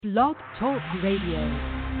Blog Talk Radio.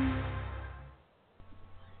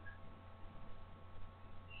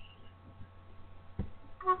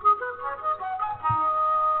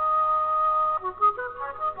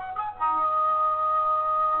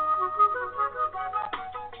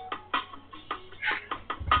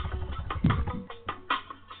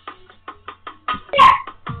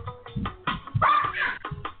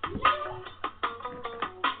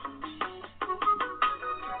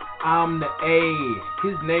 I'm the A,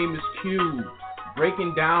 his name is Q,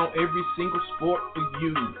 breaking down every single sport for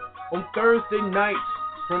you. On Thursday nights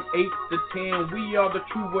from 8 to 10, we are the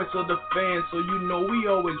true voice of the fans, so you know we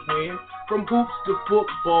always win. From hoops to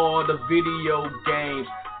football, the video games,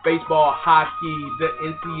 baseball, hockey, the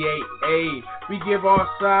NCAA. We give our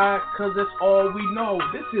side, cause that's all we know.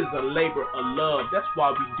 This is a labor of love, that's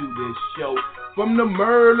why we do this show. From the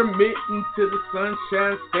murder mitten to the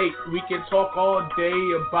Sunshine State, we can talk all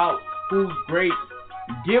day about who's great.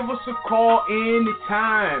 Give us a call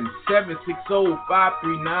anytime,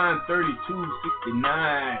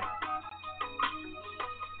 760-539-3269.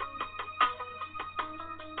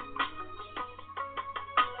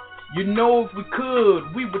 You know, if we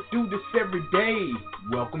could, we would do this every day.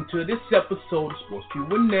 Welcome to this episode of Sports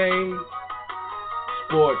Q&A.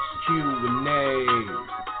 Sports Q&A.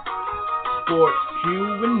 Sports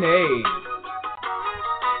Q&A.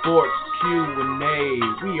 Sports Q&A.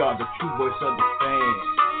 We are the true voice of the fans.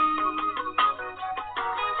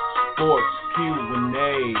 Sports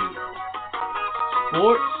Q&A.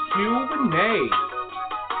 Sports Q&A.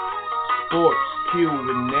 Sports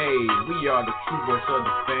Q&A. We are the true voice of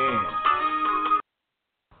the fans.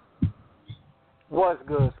 What's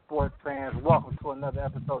good, sports fans? Welcome to another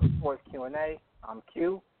episode of Sports Q&A. I'm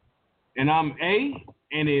Q. And I'm A,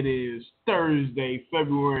 and it is Thursday,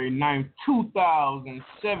 February 9th,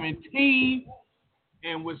 2017.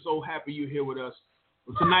 And we're so happy you're here with us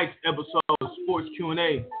for tonight's episode of Sports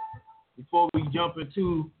Q&A. Before we jump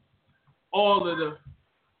into all of the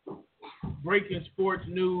breaking sports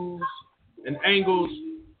news and angles,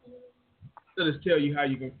 let us tell you how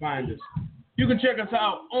you can find us. You can check us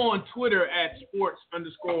out on Twitter at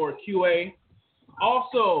sports_QA.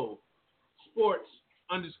 Also,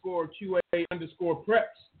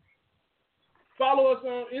 sports_QA_preps. Follow us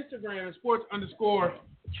on Instagram at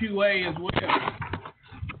sports_QA as well.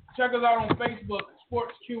 Check us out on Facebook,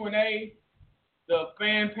 Sports Q&A, the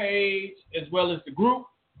fan page, as well as the group.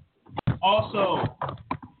 Also,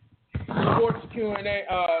 Sports Q&A,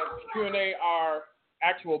 our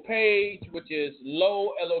actual page, which is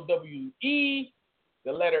Lowe, L-O-W-E,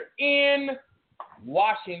 the letter N,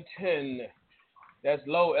 Washington. That's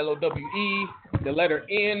Lowe, L-O-W-E, the letter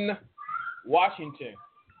N, Washington.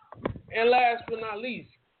 And last but not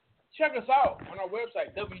least, check us out on our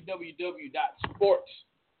website,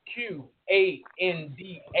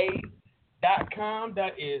 www.sportsqanda.com.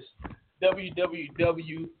 That is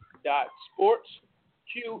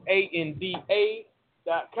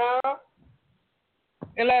www.sportsqanda.com.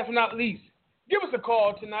 And last but not least, give us a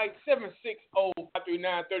call tonight,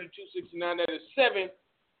 760-539-3269. That is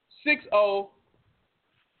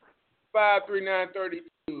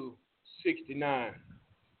 760-539-3269.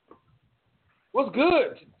 What's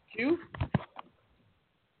good, Q?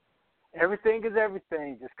 Everything is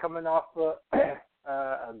everything. Just coming off a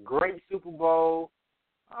great Super Bowl,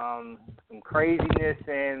 some craziness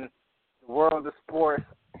in the world of sports,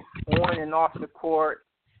 on and off the court,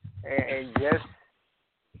 and just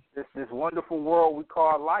this wonderful world we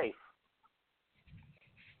call life.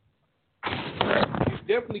 You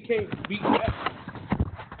definitely can't beat that.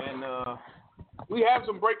 And we have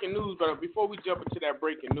some breaking news, but before we jump into that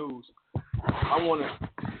breaking news, I want to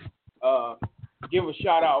give a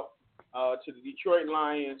shout out to the Detroit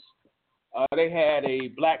Lions. They had a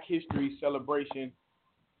Black History celebration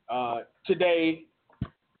today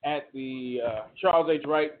at the Charles H.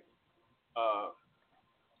 Wright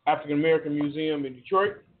African American Museum in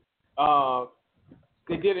Detroit.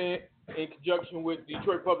 They did it in conjunction with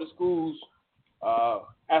Detroit Public Schools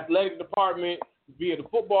athletic department via the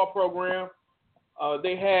football program.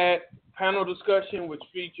 They had panel discussion which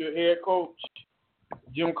featured head coach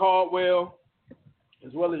Jim Caldwell,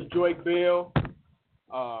 as well as Joy Bell,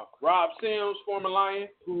 Rob Sims, former Lion,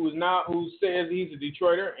 who says he's a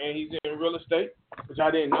Detroiter and he's in real estate, which I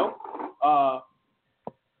didn't know,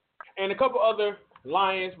 and a couple other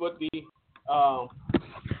Lions. But to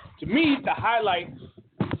me, the highlights,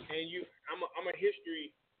 and I'm a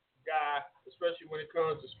history guy, especially when it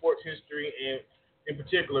comes to sports history and in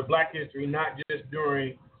particular Black history, not just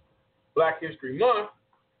during Black History Month.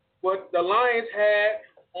 But the Lions had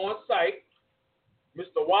on site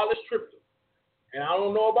Mr. Wallace Triplett. And I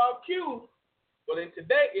don't know about Q, Well,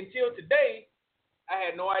 until today, I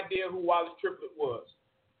had no idea who Wallace Triplett was.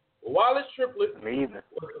 Wallace Triplett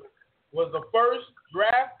was the first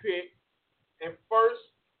draft pick and first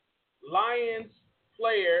Lions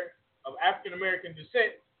player of African American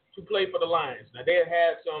descent to play for the Lions. Now, they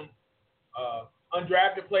had some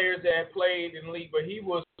undrafted players that had played in the league, but he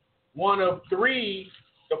was one of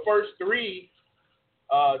the first three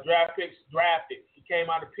draft picks drafted. He came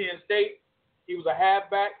out of Penn State. He was a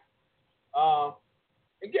halfback.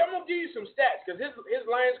 And I'm going to give you some stats because his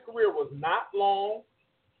Lions career was not long,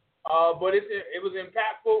 but it was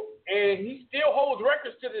impactful, and he still holds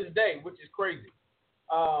records to this day, which is crazy.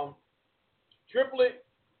 Triplett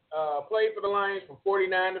played for the Lions from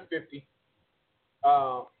 49 to 50.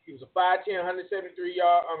 He was a 5'10",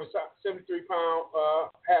 73-pound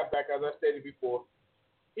halfback, as I stated before.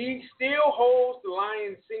 He still holds the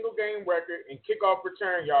Lions' single-game record in kickoff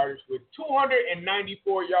return yardage with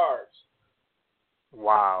 294 yards.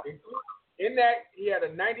 Wow. In that, he had a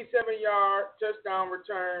 97-yard touchdown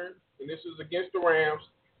return, and this was against the Rams.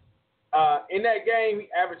 In that game, he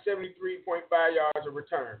averaged 73.5 yards a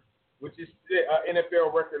return, which is an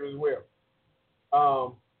NFL record as well.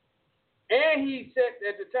 And he set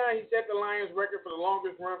the Lions record for the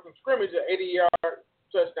longest run from scrimmage, an 80-yard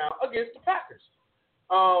touchdown against the Packers.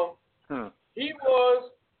 He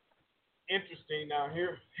was interesting. Now,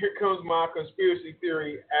 here comes my conspiracy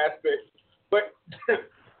theory aspect. But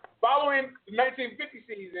following the 1950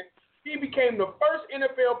 season, he became the first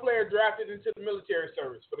NFL player drafted into the military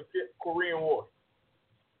service for the Korean War.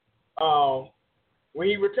 When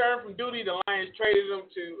he returned from duty, the Lions traded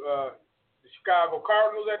him to the Chicago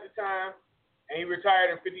Cardinals at the time, and he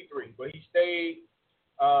retired in 1953. But he stayed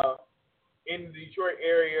in the Detroit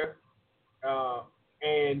area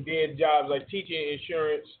and did jobs like teaching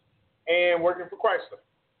insurance and working for Chrysler.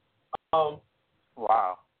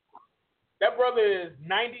 Wow. That brother is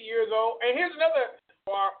 90 years old. And here's another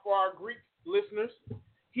for our Greek listeners.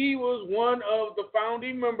 He was one of the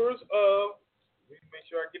founding members of, let me make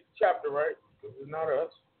sure I get the chapter right, because it's not us,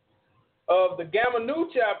 of the Gamma Nu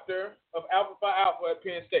chapter of Alpha Phi Alpha at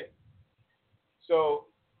Penn State. So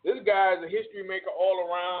this guy is a history maker all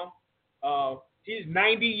around. He's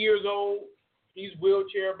 90 years old. He's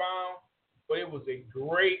wheelchair bound, but it was a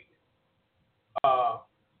great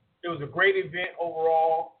event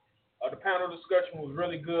overall. The panel discussion was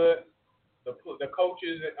really good. The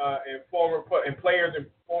coaches and former players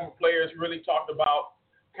really talked about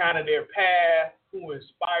kind of their path, who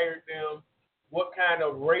inspired them, what kind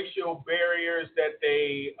of racial barriers that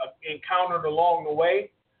they encountered along the way.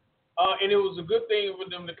 And it was a good thing for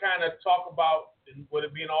them to kind of talk about, with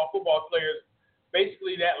it being all football players,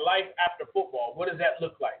 basically that life after football. What does that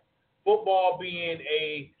look like? Football being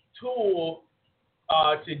a tool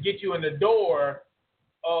to get you in the door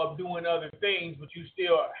of doing other things, but you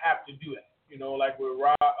still have to do it. You know, like with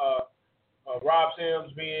Rob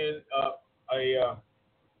Sims being a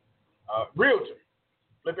realtor,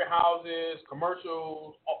 flipping houses,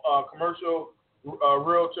 commercial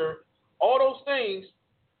realtor, all those things.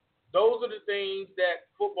 Those are the things that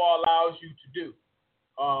football allows you to do.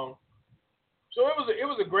 So it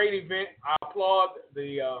was a great event. I applaud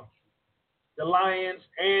the Lions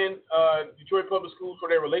and Detroit Public Schools for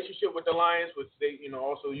their relationship with the Lions, which they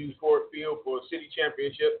also use Ford Field for a city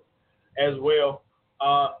championship as well.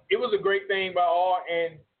 It was a great thing by all,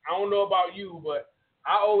 and I don't know about you, but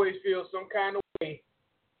I always feel some kind of way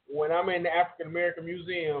when I'm in the African American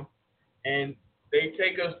Museum and they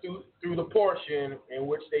take us through the portion in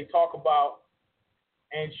which they talk about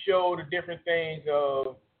and show the different things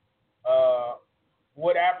of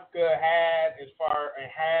what Africa had as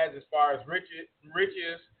far as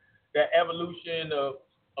riches, the evolution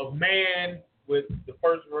of man, with the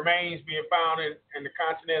first remains being found in the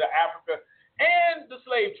continent of Africa, and the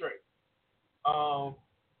slave trade.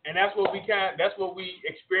 And that's what we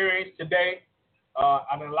experienced today.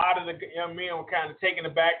 And a lot of the young men were kind of taken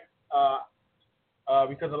aback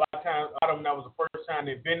because a lot of them, that was the first time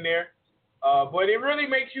they've been there. But it really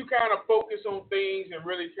makes you kind of focus on things and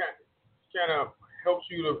really kind of helps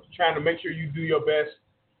you to trying to make sure you do your best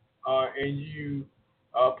and you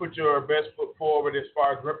put your best foot forward as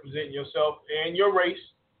far as representing yourself and your race.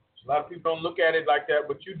 A lot of people don't look at it like that,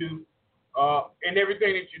 but you do in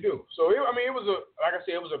everything that you do. So it was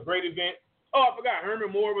it was a great event. Oh, I forgot,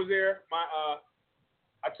 Herman Moore was there.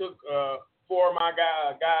 I took 4 of my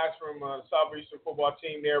guys from the Southeastern football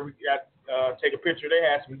team there. We got take a picture. They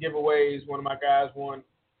had some giveaways. One of my guys won.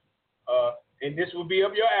 And this will be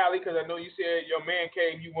up your alley because I know you said your man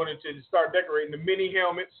cave, you wanted to start decorating the mini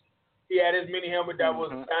helmets. He had his mini helmet that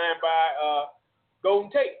was signed by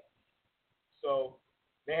Golden Tate. So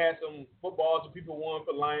They had some footballs that people won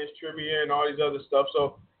for Lions trivia and all these other stuff.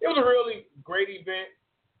 So it was a really great event.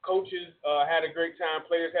 Coaches had a great time.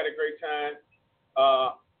 Players had a great time.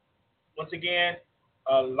 Once again,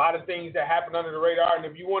 a lot of things that happened under the radar. And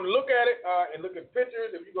if you want to look at it and look at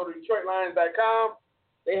pictures, if you go to DetroitLions.com,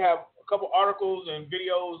 they have a couple articles and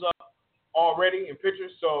videos up already and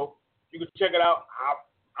pictures. So you can check it out.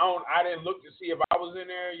 I didn't look to see if I was in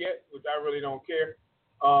there yet, which I really don't care.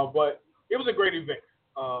 But it was a great event.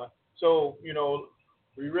 So,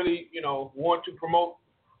 we really, want to promote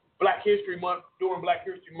Black History Month during Black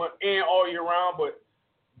History Month and all year round. But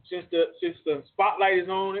since the spotlight is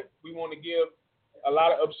on it, we want to give a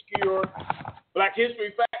lot of obscure Black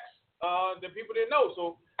history facts that people didn't know.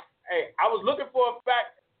 So, hey, I was looking for a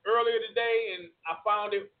fact earlier today, and I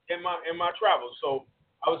found it in my travels. So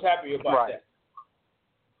I was happy about that.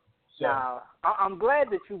 So. Now, I'm glad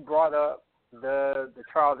that you brought up the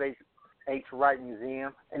Charles H. Wright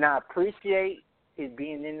Museum, and I appreciate it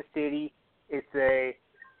being in the city. It's a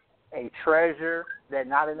treasure that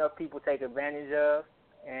not enough people take advantage of.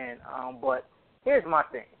 And but here's my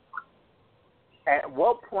thing: at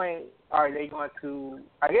what point are they going to?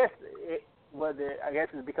 I guess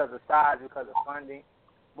it's because of size, because of funding,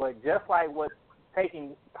 but just like what's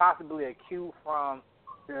taking possibly a cue from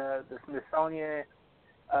the Smithsonian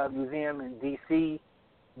Museum in D.C.,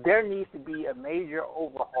 there needs to be a major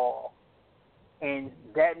overhaul in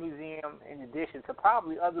that museum, in addition to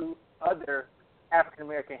probably other African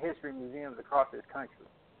American history museums across this country.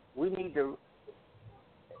 We need to.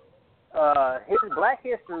 Black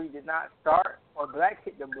history did not start, or the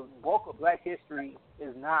bulk of Black history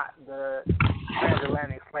is not the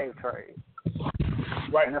transatlantic slave trade.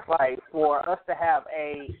 Right. And it's like for us to have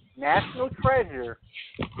a national treasure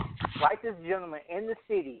like this gentleman in the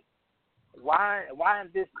city, why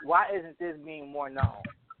isn't this being more known?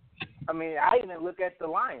 I mean, I even look at the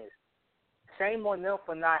Lions. Shame on them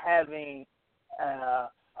for not having an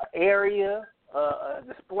area, a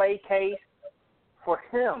display case for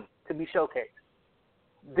him to be showcased.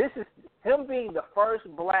 This is him being the first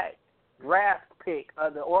Black draft pick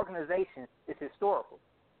of the organization is historical.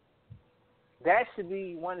 That should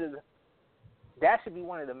be one of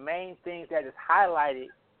the main things that is highlighted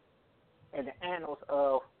in the annals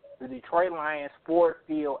of the Detroit Lions, Ford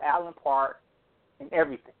Field, Allen Park, and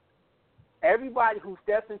everything. Everybody who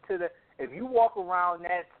steps into if you walk around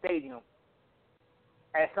that stadium,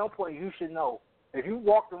 at some point you should know. If you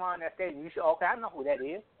walked around that stadium, you should, okay, I know who that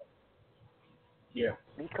is. Yeah.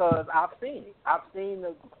 Because I've seen it. I've seen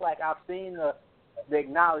the plaque. I've seen the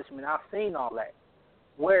acknowledgement. I've seen all that.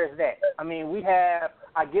 Where is that? I mean,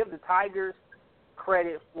 I give the Tigers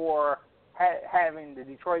credit for having the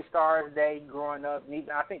Detroit Stars Day growing up.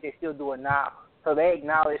 I think they still do it now. So they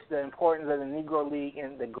acknowledge the importance of the Negro League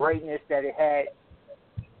and the greatness that it had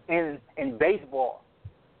in baseball.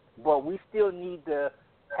 But we still need to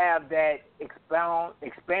have that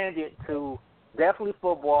expanded to definitely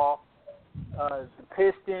football, the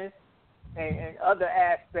Pistons, and other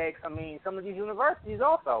aspects. I mean, some of these universities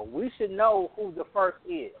also. We should know who the first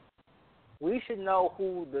is. We should know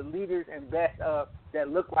who the leaders and best that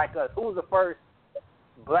look like us. Who was the first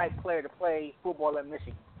Black player to play football at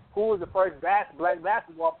Michigan? Who was the first Black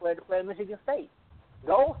basketball player to play at Michigan State?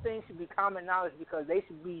 Those things should be common knowledge because they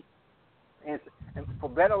should be, and for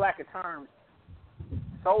better lack of terms,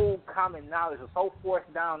 so common knowledge or so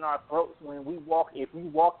forced down our throats when we walk. If we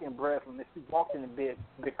walked in Breadfruit, if we walked in the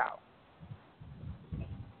big house,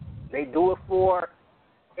 they do it for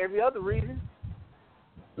every other reason.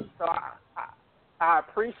 So I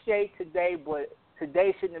appreciate today, but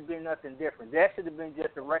today shouldn't have been nothing different. That should have been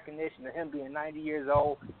just a recognition of him being 90 years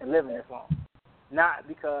old and living this long. Not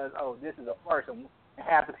because, this is a first, and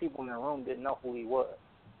half the people in the room didn't know who he was.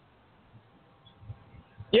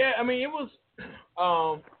 Yeah, I mean, it was,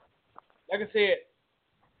 like I said,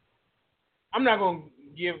 I'm not going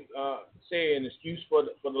to say an excuse for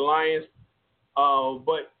the Lions,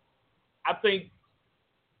 but I think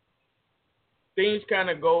things kind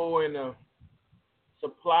of go in a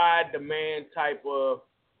supply-demand type of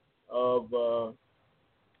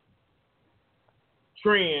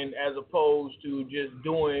trend as opposed to just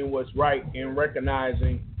doing what's right and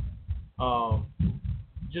recognizing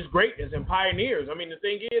just greatness and pioneers. I mean, the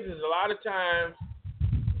thing is a lot of times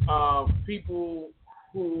people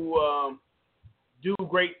who do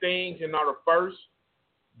great things and are the first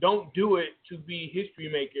don't do it to be history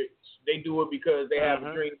makers. They do it because they have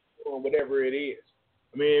a dream or whatever it is.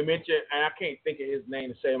 I mean, it mentioned, and I can't think of his name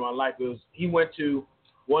to save my life. He went to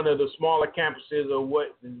one of the smaller campuses of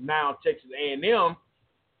what is now Texas A&M,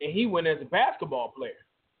 and he went as a basketball player,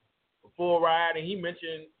 a full ride, and he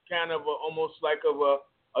mentioned kind of almost like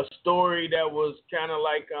a story that was kind of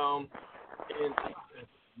like in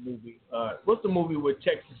movie. What's the movie with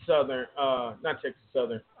Texas Southern? Not Texas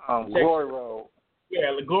Southern. Glory Road.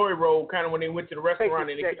 Yeah, the Glory Road. Kind of when they went to the restaurant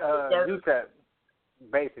and they UTEP,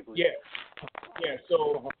 basically. Yeah.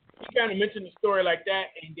 So he kind of mentioned the story like that,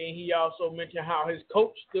 and then he also mentioned how his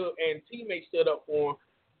coach stood and teammates stood up for him.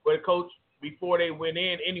 But the coach, before they went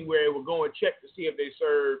in anywhere, would go and check to see if they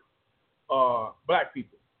served black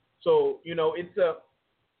people. So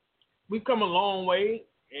we've come a long way,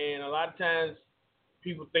 and a lot of times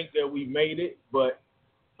people think that we made it, but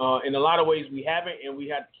in a lot of ways we haven't, and we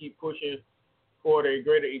have to keep pushing for a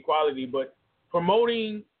greater equality. But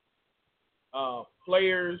promoting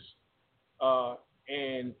players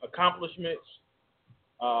and accomplishments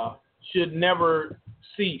should never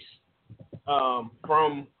cease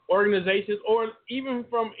from organizations or even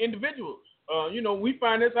from individuals. We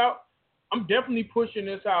find this out. I'm definitely pushing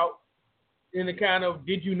this out in the kind of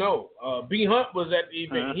did you know. B. Hunt was at the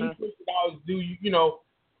event. He pushed it out.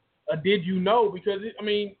 Did you know? Because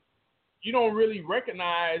you don't really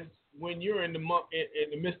recognize when you're in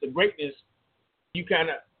the midst of greatness. You kind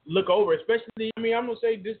of look over, especially. I'm gonna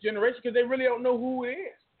say this generation because they really don't know who it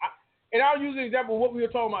is. And I'll use an example of what we were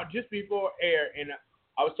talking about just before air, and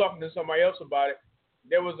I was talking to somebody else about it.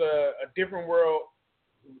 There was a different world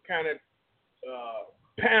kind of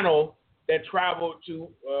panel that traveled to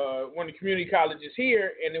one of the community colleges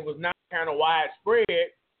here, and it was not kind of widespread,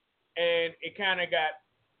 and it kind of got,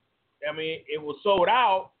 it was sold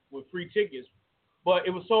out with free tickets, but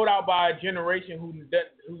it was sold out by a generation who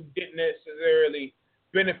didn't necessarily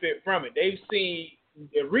benefit from it. They've seen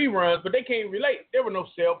the reruns, but they can't relate. There were no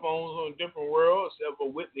cell phones on Different World except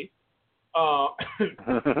for Whitney. So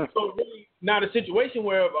really not a situation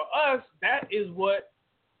where for us, that is what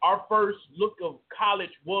our first look of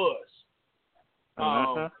college was.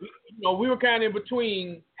 We were kind of in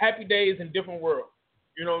between Happy Days and Different World.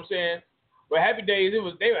 You know what I'm saying? But Happy Days, it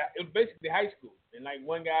was basically high school, and like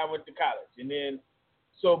one guy went to college, and then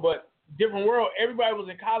but Different World, everybody was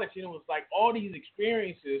in college, and it was like all these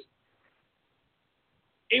experiences.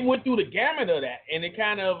 It went through the gamut of that, and it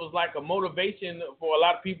kind of was like a motivation for a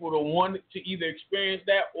lot of people to want to either experience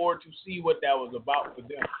that or to see what that was about for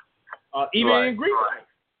them. Even in Greek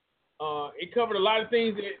life, it covered a lot of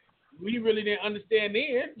things that we really didn't understand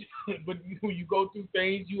then, but when you go through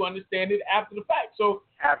things, you understand it after the fact. So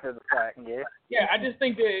after the fact, yeah. Yeah, I just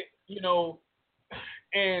think that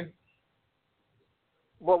and.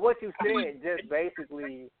 Well, what you said just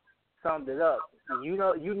basically summed it up.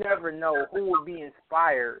 You never know who will be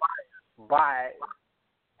inspired by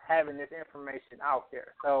having this information out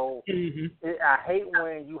there. So I hate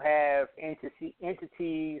when you have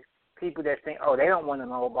entities, people that think, oh, they don't want to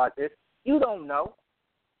know about this. You don't know.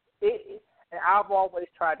 And I've always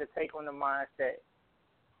tried to take on the mindset,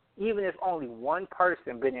 even if only one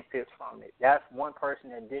person benefits from it, that's one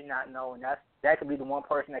person that did not know, and that could be the one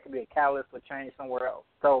person that could be a catalyst for change somewhere else.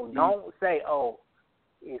 So don't say, oh,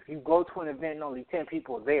 if you go to an event and only 10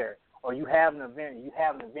 people are there, or you have an event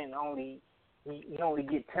and only you only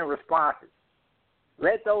get 10 responses.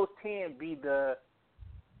 Let those 10 be the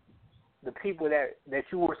people that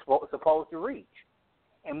you were supposed to reach,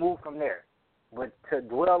 and move from there. But to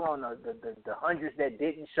dwell on the hundreds that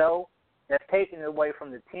didn't show, that's taken away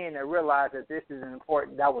from the 10 that realized that this is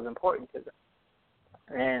that was important to them.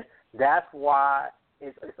 And that's why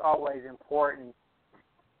it's always important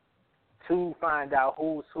to find out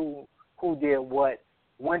who did what,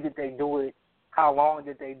 when did they do it, how long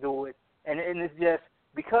did they do it, and it's just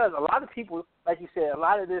because a lot of people, like you said, a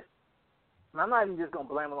lot of this, and I'm not even just going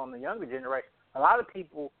to blame it on the younger generation, a lot of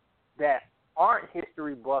people that aren't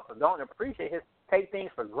history buffs or don't appreciate history take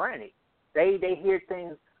things for granted. They hear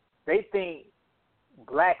things, they think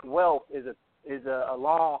black wealth is a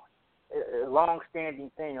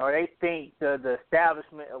long-standing thing, or they think the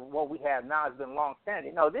establishment of what we have now has been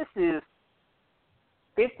long-standing. No, this is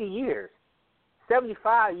 50 years,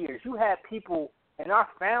 75 years. You have people in our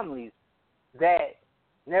families that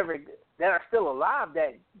are still alive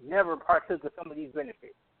that never partook of some of these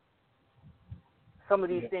benefits, some of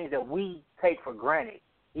these things that we take for granted.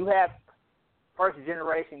 You have first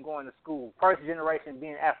generation going to school, first generation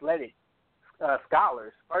being athletic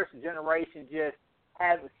scholars, first generation just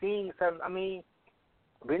having seen some.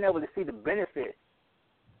 Being able to see the benefits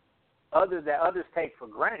that others take for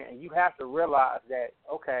granted, and you have to realize that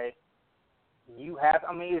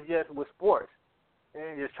it's just with sports,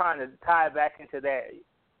 and just trying to tie it back into that.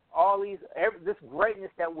 This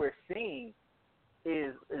greatness that we're seeing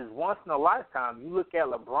is once in a lifetime. You look at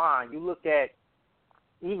LeBron, you look at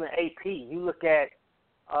even AP, you look at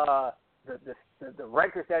the the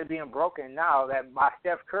records that are being broken now that by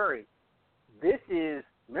Steph Curry, this is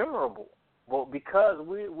memorable. Well, because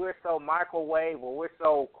we're so microwave, or we're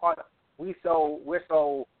so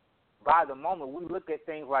by the moment, we look at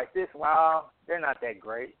things like this. Wow, they're not that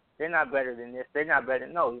great. They're not better than this. They're not better.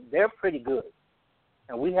 No, they're pretty good,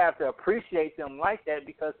 and we have to appreciate them like that.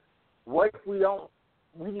 Because what if we don't?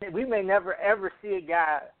 We may never ever see a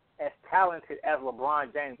guy as talented as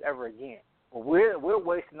LeBron James ever again. But we're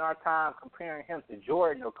wasting our time comparing him to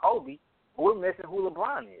Jordan or Kobe. But we're missing who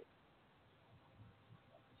LeBron is.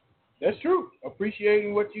 That's true.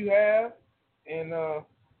 Appreciating what you have, and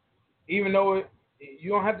even though you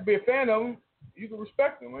don't have to be a fan of him, you can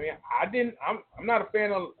respect him. I mean, I'm not a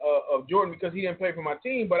fan of Jordan because he didn't play for my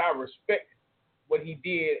team, but I respect what he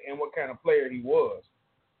did and what kind of player he was.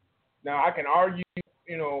 Now I can argue,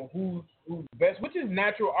 who's best, which is a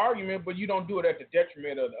natural argument, but you don't do it at the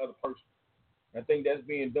detriment of the other person. I think that's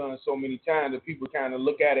being done so many times that people kind of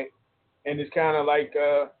look at it, and it's kind of like,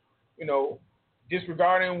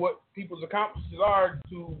 disregarding what people's accomplishments are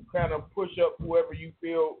to kind of push up whoever you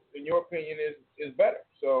feel, in your opinion, is better.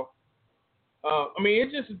 So,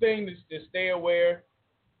 it's just a thing to stay aware,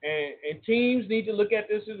 and teams need to look at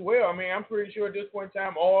this as well. I mean, I'm pretty sure at this point in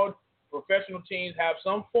time, all professional teams have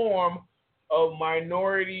some form of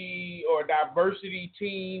minority or diversity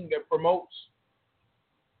team that promotes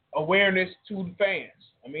awareness to the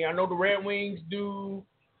fans. I mean, I know the Red Wings do,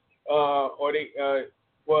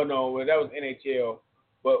 well, no, that was NHL.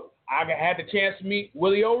 But I had the chance to meet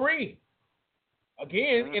Willie O'Ree.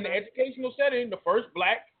 Again, in the educational setting, the first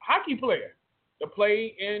black hockey player to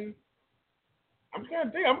play in. I'm trying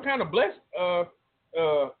to think. I'm kind of blessed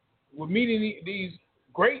with meeting these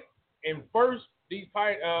great and these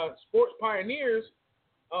sports pioneers.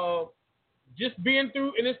 Just being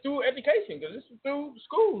through, and it's through education, because it's through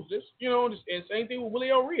schools. And same thing with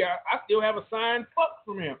Willie O'Ree. I still have a signed puck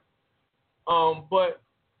from him. But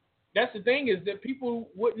that's the thing, is that people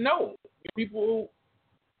wouldn't know. People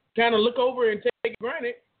kind of look over and take it for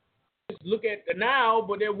granted. Just look at the now,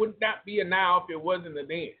 but there would not be a now if it wasn't a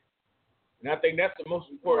then. And I think that's the most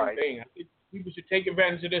important thing. I think people should take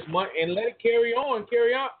advantage of this month and let it carry on.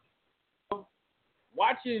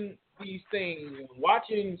 Watching these things,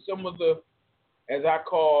 watching some of the, as I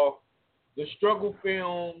call, the struggle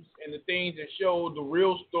films and the things that show the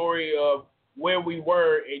real story of where we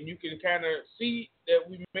were, and you can kind of see that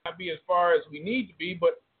we may not be as far as we need to be,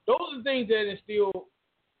 but those are the things that instill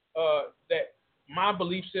that my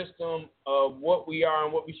belief system of what we are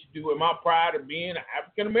and what we should do, and my pride of being an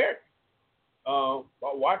African American.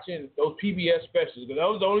 By watching those PBS specials, because that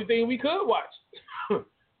was the only thing we could watch.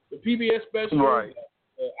 The PBS specials,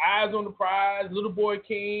 Eyes on the Prize, Little Boy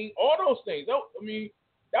King, all those things.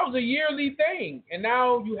 That was a yearly thing, and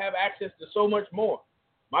now you have access to so much more.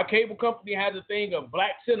 My cable company has a thing of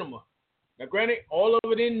black cinema. Now, granted, all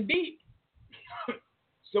of it isn't deep.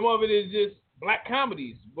 Some of it is just black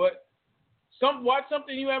comedies. But watch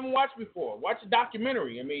something you haven't watched before. Watch a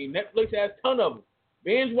documentary. I mean, Netflix has a ton of them.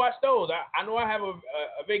 Binge watch those. I know I have a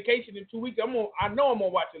vacation in 2 weeks. I know I'm going to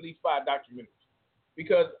watch at least 5 documentaries,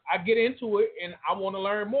 because I get into it and I want to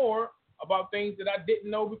learn more about things that I didn't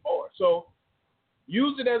know before. So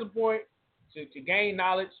use it as a point to gain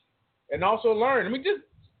knowledge and also learn. I mean, just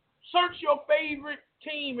search your favorite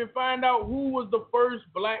team and find out who was the first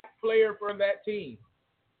black player for that team.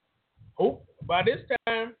 Hope by this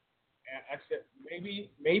time, I said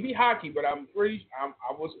maybe hockey, but I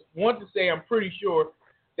pretty sure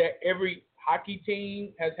that every hockey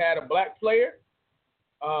team has had a black player.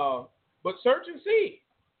 But search and see,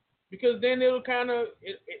 because then it'll kind of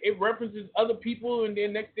it references other people, and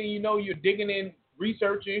then next thing you know, you're digging in,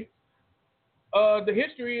 researching the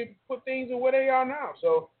history and put things in where they are now.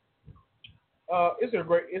 So it's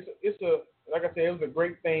like I said, it was a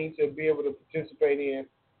great thing to be able to participate in.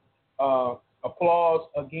 Applause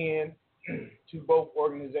again to both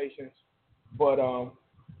organizations, but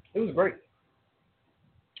it was great.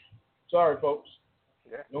 Sorry, folks.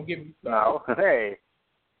 Yeah. Don't get me started. No, hey.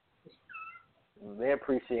 They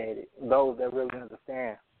appreciate it. Those that really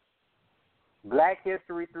understand. Black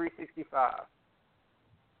History 365.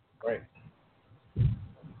 Right.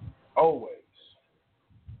 Always.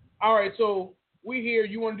 All right, so we here.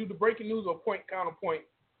 You want to do the breaking news or point counterpoint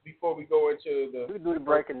before we go into the... We do the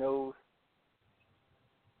breaking news.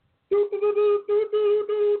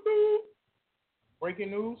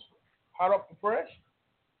 Breaking news. Hot off the fresh.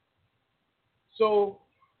 So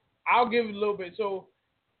I'll give you a little bit. So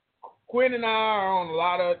Quinn and I are on a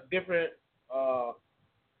lot of different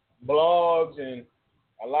blogs and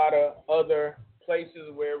a lot of other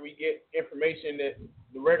places where we get information that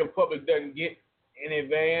the regular public doesn't get in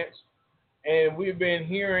advance. and we've been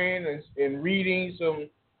hearing and reading some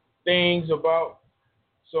things about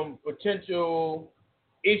some potential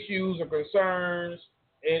issues or concerns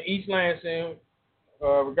in East Lansing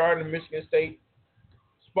regarding the Michigan State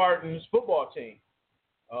Spartans football team.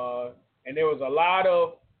 And there was a lot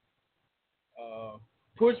of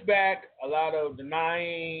pushback, a lot of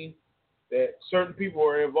denying that certain people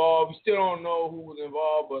were involved. We still don't know who was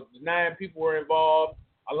involved, but denying people were involved.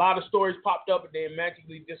 A lot of stories popped up and then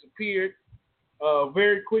magically disappeared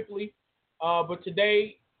very quickly. But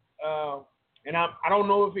today, and I don't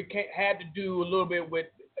know if it had to do a little bit with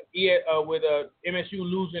MSU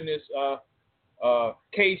losing this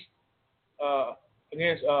case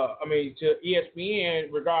against, to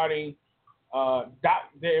ESPN regarding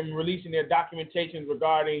them releasing their documentation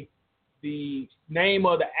regarding the name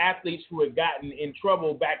of the athletes who had gotten in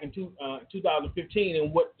trouble back in 2015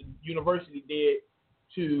 and what the university did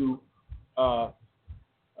to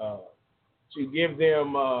give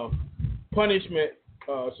them punishment,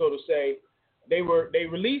 so to say. They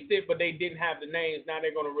released it, but they didn't have the names. Now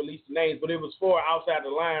they're going to release the names, but it was for outside the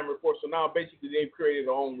line report. So now basically they've created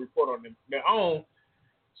their own report on their own.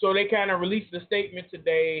 So they kind of released a statement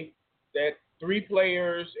today that 3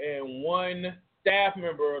 players and 1 staff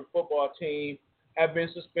member of the football team have been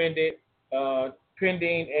suspended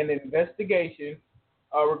pending an investigation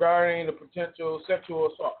regarding the potential sexual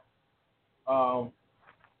assault.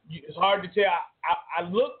 It's hard to tell. I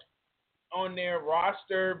looked on their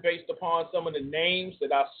roster based upon some of the names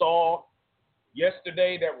that I saw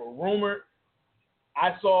yesterday that were rumored.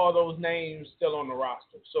 I saw those names still on the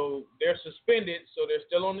roster. So they're suspended, so they're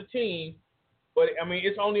still on the team. But,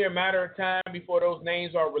 it's only a matter of time before those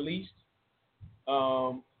names are released.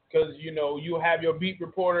 Because, you'll have your beat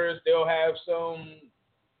reporters. They'll have some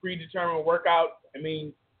predetermined workout.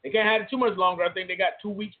 They can't have it too much longer. I think they got 2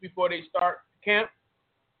 weeks before they start camp,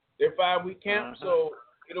 their 5-week camp. So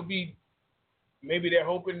it'll be, maybe they're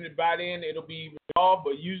hoping that by then it'll be resolved,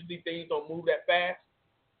 but usually things don't move that fast.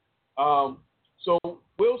 So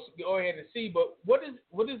we'll go ahead and see. But what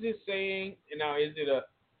is this saying? Now, is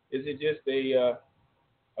it just a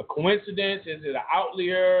coincidence? Is it an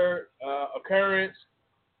outlier occurrence,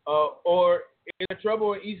 or is there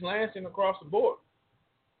trouble in East Lansing across the board?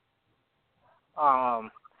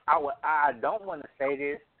 I don't want to say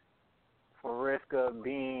this for risk of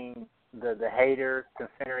being the hater,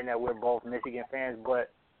 considering that we're both Michigan fans,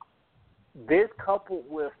 but this coupled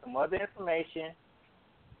with some other information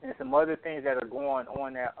and some other things that are going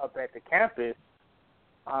on up at the campus,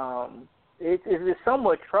 it is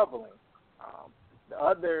somewhat troubling.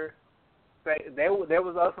 There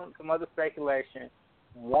was also some other speculation.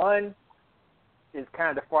 One is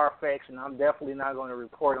kind of far-fetched, and I'm definitely not going to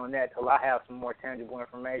report on that till I have some more tangible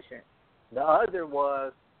information. The other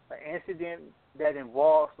was an incident that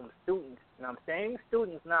involved some students. And I'm saying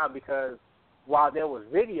students now because while there was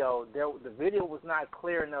video, the video was not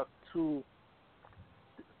clear enough to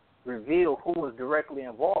reveal who was directly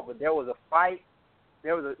involved. But there was a fight.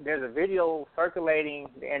 There's a video circulating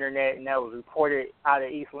the internet, and that was reported out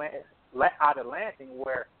of Lansing,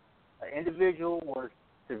 where an individual was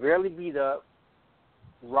severely beat up,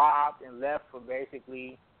 robbed, and left for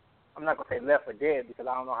basically, I'm not going to say left for dead because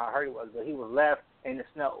I don't know how hurt he was, but he was left in the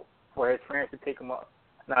snow for his friends to pick him up.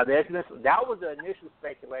 Now, that was the initial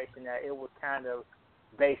speculation that it was kind of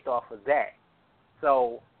based off of that.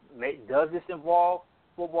 So, does this involve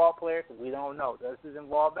football players? We don't know. Does this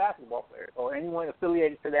involve basketball players or anyone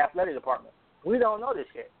affiliated to the athletic department? We don't know this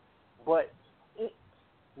yet. But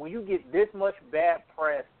when you get this much bad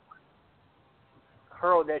press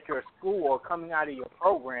hurled at your school or coming out of your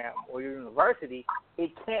program or your university,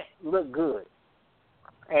 it can't look good.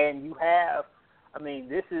 And you have,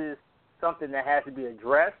 this is something that has to be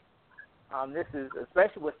addressed. This is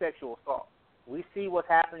especially with sexual assault. We see what's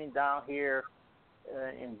happening down here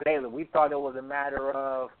in Baylor. We thought it was a matter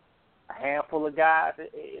of a handful of guys.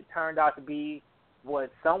 It turned out to be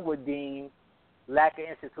what some would deem lack of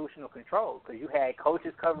institutional control, because you had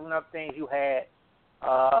coaches covering up things. You had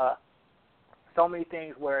so many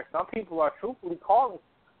things where some people are truthfully calling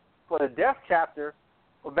for the death chapter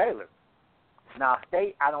for Baylor. Now,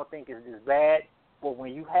 state, I don't think is as bad, but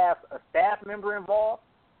when you have a staff member involved,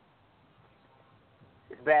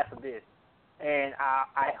 it's bad for business. And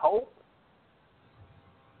I hope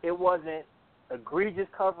it wasn't egregious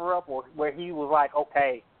cover-up or where he was like,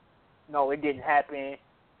 okay, no, it didn't happen,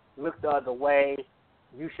 look the other way,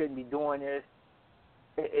 you shouldn't be doing this.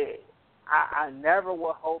 I never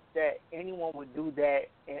would hope that anyone would do that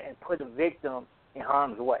and put a victim in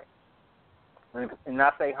harm's way. And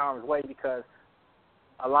I say harm's way because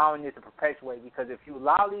allowing it to perpetuate, because if you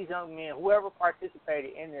allow these young men, whoever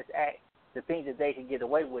participated in this act, to think that they can get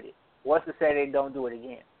away with it. What's to say they don't do it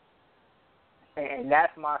again? And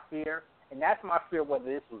that's my fear. And that's my fear whether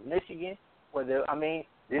this was Michigan,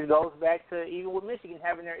 this goes back to even with Michigan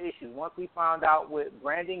having their issues. Once we found out with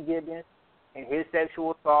Brandon Gibbons and his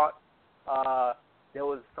sexual thought, there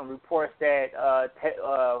was some reports that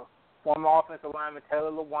former offensive lineman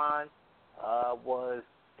Taylor Lewan was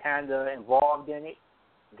kind of involved in it.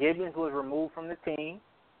 Gibbons was removed from the team.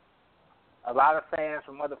 A lot of fans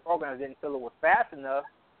from other programs didn't feel it was fast enough,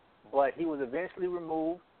 but he was eventually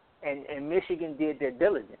removed, and Michigan did their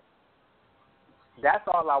diligence. That's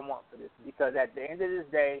all I want for this, because at the end of this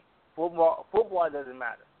day, football doesn't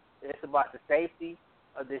matter. It's about the safety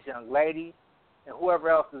of this young lady and whoever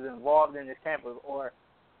else is involved in this campus, or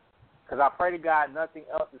because I pray to God nothing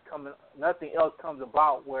else comes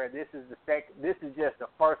about where this is just the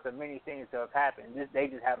first of many things that have happened. They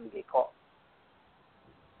just happen to get caught.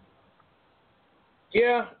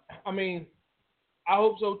 Yeah, I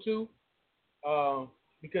hope so too.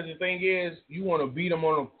 Because the thing is, you want to beat them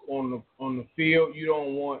on the field. You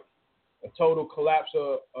don't want a total collapse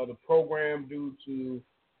of the program due to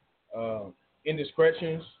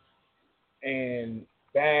indiscretions and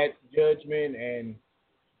bad judgment and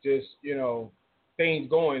just things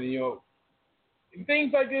going.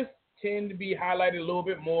 Things like this tend to be highlighted a little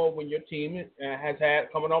bit more when your team has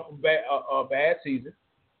had coming off a bad season.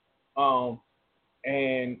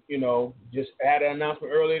 And just had an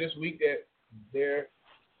announcement earlier this week that their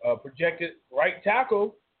projected right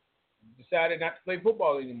tackle decided not to play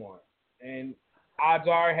football anymore. And odds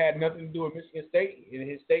are it had nothing to do with Michigan State. In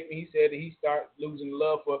his statement, he said that he started losing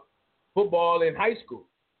love for football in high school.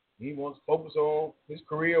 He wants to focus on his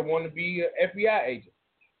career, wanting to be an FBI agent.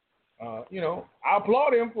 I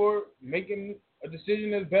applaud him for making a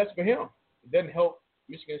decision that's best for him. It doesn't help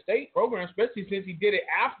Michigan State program, especially since he did it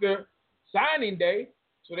after signing day,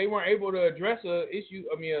 so they weren't able to address a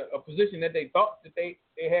position that they thought that they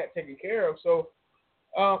had taken care of. So,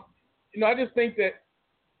 I just think that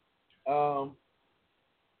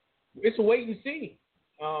it's a wait and see.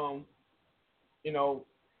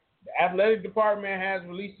 The athletic department has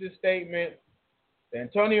released this statement.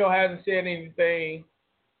 Antonio hasn't said anything.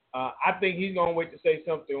 I think he's going to wait to say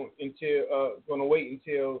something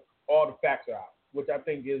until all the facts are out, which I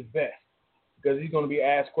think is best, because he's going to be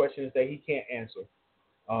asked questions that he can't answer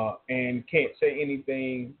and can't say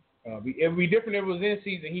anything. It would be different if it was in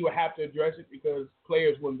season. He would have to address it because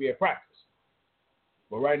players wouldn't be at practice.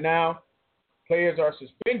 But right now, players are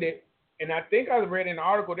suspended, and I think I read in the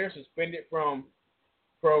article they're suspended from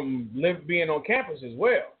being on campus as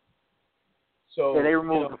well. So they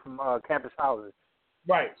removed them from campus housing.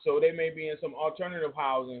 Right. So they may be in some alternative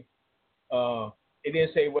housing. It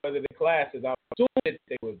didn't say whether the classes. I'm assuming that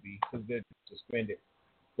they would be because they're suspended.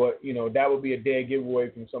 But, that would be a dead giveaway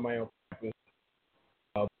from somebody on campus.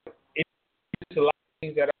 It's a lot of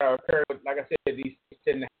things that are occurring. Like I said, these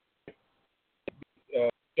tend to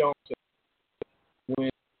shown when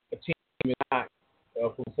a team is not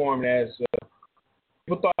performing as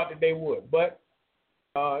people thought that they would. But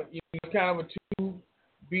it's kind of a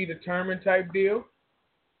to-be-determined type deal.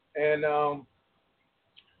 And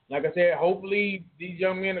like I said, hopefully these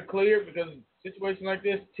young men are cleared, because situations like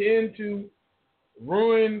this tend to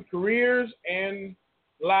ruin careers and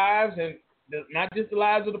lives, and not just the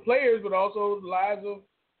lives of the players, but also the lives of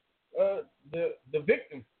the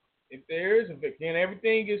victim, if there is a victim. And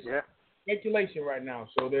everything is speculation right now.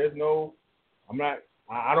 So there's no,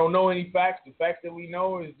 I don't know any facts. The facts that we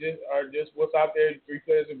know are just what's out there. 3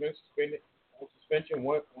 players have been suspended, on suspension,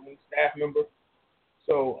 one staff member.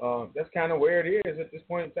 So that's kind of where it is at this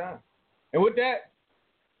point in time. And with that,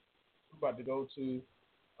 we're about to go to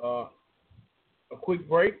a quick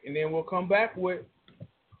break, and then we'll come back with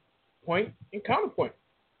point and counterpoint.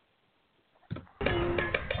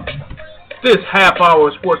 This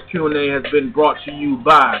half-hour sports Q&A has been brought to you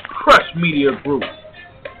by Crush Media Group,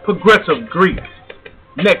 Progressive Greek,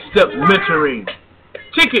 Next Step Mentoring,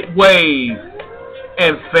 Ticket Wave,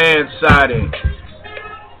 and Fan Siding.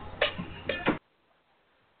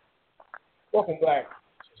 Welcome back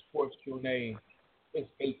to Sports Q&A. It's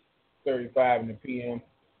 8:35 in the p.m.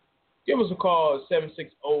 Give us a call at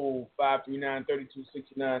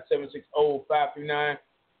 760-539-3269,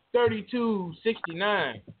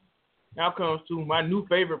 760-539-3269. Now comes to my new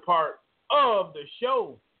favorite part of the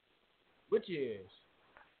show, which is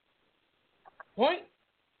point,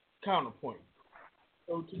 counterpoint.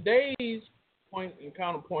 So today's point and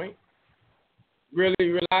counterpoint really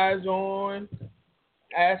relies on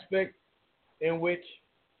aspect in which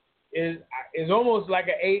is almost like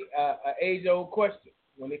an age-old question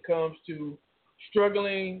when it comes to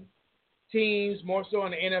struggling teams, more so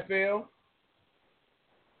in the NFL,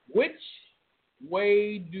 Which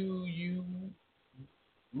way do you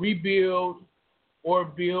rebuild or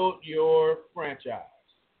build your franchise?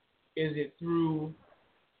 Is it through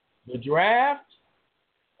the draft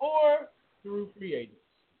or through free agents?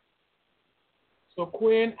 So,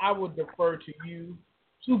 Quinn, I would defer to you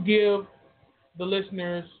to give the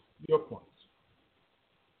listeners your points.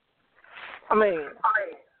 I mean,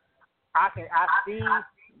 I see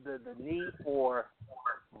the need for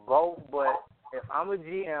both, but if I'm a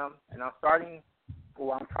GM and I'm trying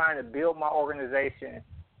to build my organization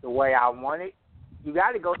the way I want it, you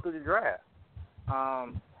got to go through the draft.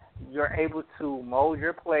 You're able to mold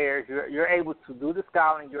your players. You're able to do the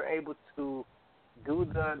scouting. You're able to do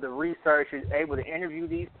the research. You're able to interview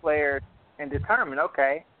these players and determine,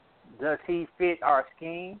 okay, does he fit our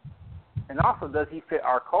scheme, and also does he fit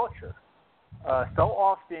our culture? So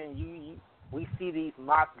often we see these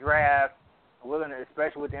mock drafts.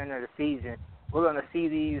 Especially with the end of the season, we're going to see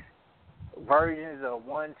these versions of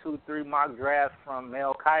 1, 2, 3 mock drafts from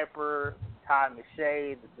Mel Kiper, Todd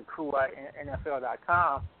McShay, the crew at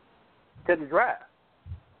NFL.com to the draft.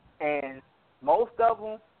 And most of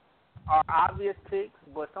them are obvious picks,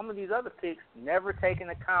 but some of these other picks never take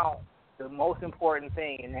into account the most important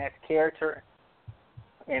thing, and that's character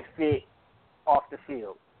and fit off the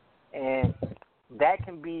field. And that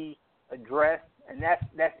can be addressed, and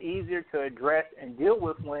that's easier to address and deal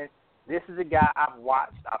with when this is a guy I've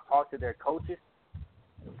watched. I've talked to their coaches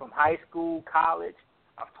from high school, college.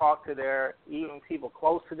 I've talked to even people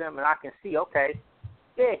close to them, and I can see, okay,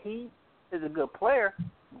 yeah, he is a good player,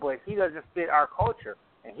 but he doesn't fit our culture,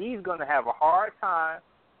 and he's going to have a hard time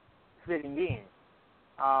fitting in.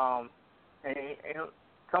 And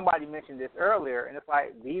somebody mentioned this earlier, and it's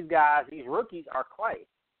like these guys, these rookies are clay.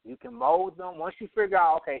 You can mold them. Once you figure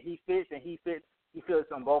out, okay, he fits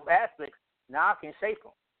on both aspects, now I can shape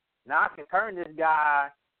him. Now I can turn this guy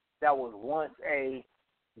that was once a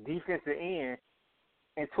defensive end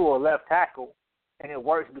into a left tackle, and it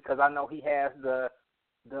works because I know he has the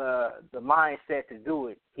mindset to do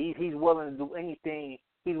it. He's willing to do anything.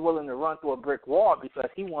 He's willing to run through a brick wall because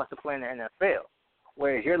he wants to play in the NFL.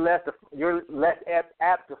 Whereas you're less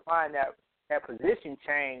apt to find that position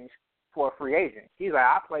change for a free agent. He's like,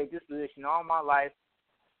 I played this position all my life,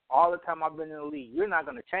 all the time I've been in the league. You're not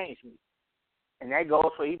going to change me. And that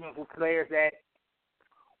goes for even for players that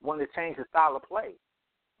want to change the style of play.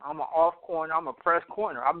 I'm an off corner. I'm a press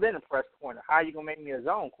corner. I've been a press corner. How are you going to make me a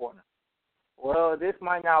zone corner? Well, this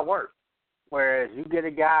might not work. Whereas you get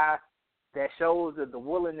a guy that shows the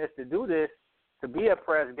willingness to do this, to be a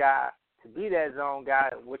press guy, to be that zone guy,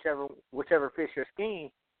 whichever fits your scheme,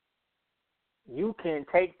 you can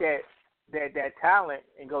take that talent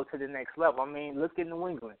and go to the next level. I mean, look at New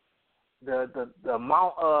England. The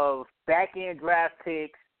amount of back-end draft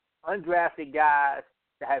picks, undrafted guys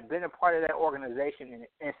that have been a part of that organization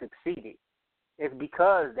and succeeded. It's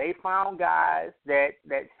because they found guys that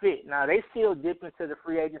fit. Now, they still dip into the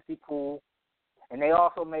free agency pool, and they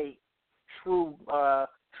also make true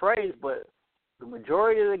trades, but the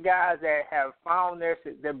majority of the guys that have found their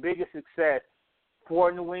biggest success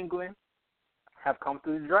for New England have come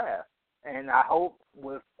through the draft. And I hope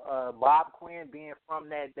with Bob Quinn being from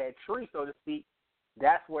that tree, so to speak,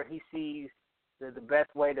 that's where he sees the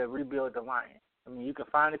best way to rebuild the Lions. I mean, you can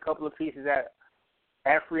find a couple of pieces at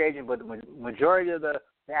free agent, but the majority of the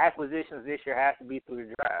acquisitions this year has to be through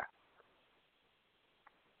the draft.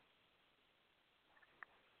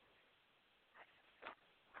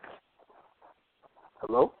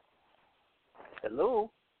 Hello?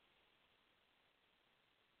 Hello?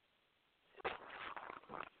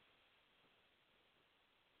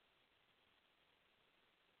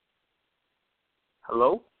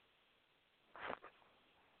 Hello?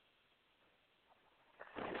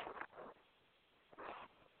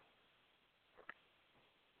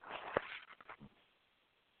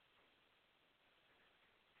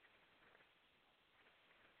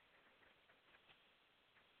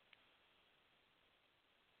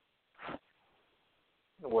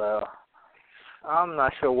 Well, I'm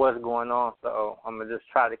not sure what's going on, so I'm going to just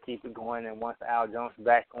try to keep it going, and once Al Jones is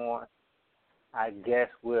back on, I guess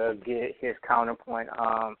we'll get his counterpoint.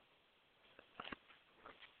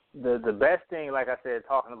 The best thing, like I said,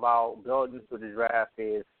 talking about building through the draft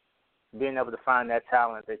is being able to find that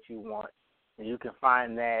talent that you want. And you can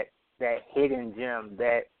find that hidden gem,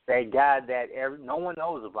 that guy that no one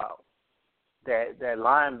knows about, that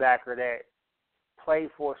linebacker that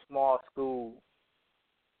played for a small school,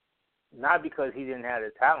 not because he didn't have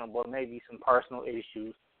the talent, but maybe some personal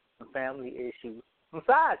issues, some family issues, some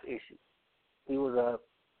size issues. He was a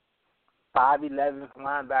 5'11"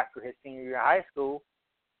 linebacker his senior year of high school,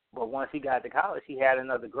 But once he got to college, he had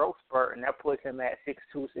another growth spurt, and that puts him at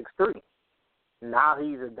 6'2", 6'3". Now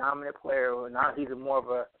he's a dominant player. Now he's more of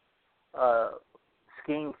a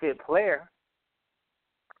scheme-fit player,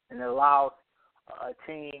 and it allows a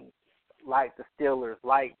team like the Steelers,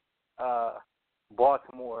 like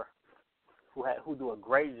Baltimore, who do a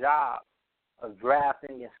great job of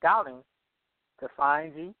drafting and scouting, to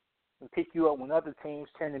find you and pick you up when other teams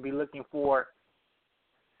tend to be looking for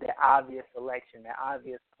that obvious selection, that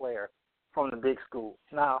obvious player from the big school.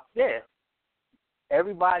 Now, yeah,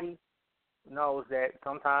 everybody knows that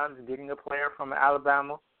sometimes getting a player from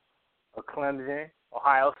Alabama or Clemson,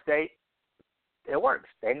 Ohio State, it works.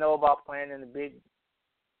 They know about playing in the big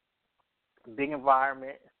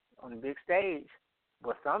environment on the big stage.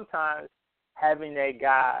 But sometimes having that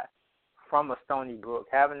guy from a Stony Brook,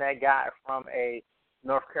 having that guy from a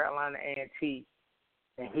North Carolina A&T,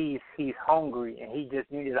 and he's hungry and he just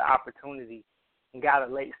needed an opportunity and got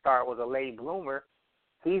a late start, was a late bloomer,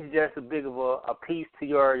 he's just a big of a piece to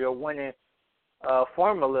your winning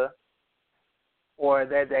formula, or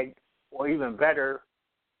or even better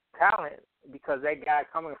talent, because that guy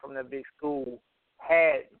coming from the big school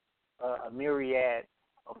had a myriad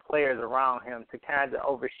of players around him to kind of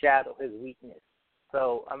overshadow his weakness.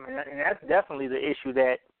 So, I mean, and that's definitely the issue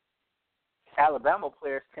that Alabama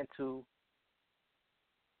players tend to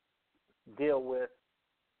deal with.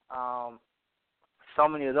 So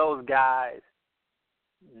many of those guys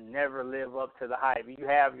never live up to the hype. You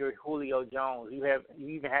have your Julio Jones. You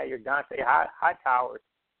even had your Dante Hightowers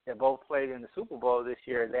that both played in the Super Bowl this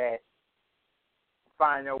year that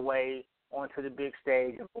find their way onto the big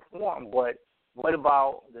stage and perform. But what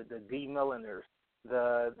about the D. Milliners,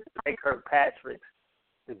 the Trey Kirkpatricks,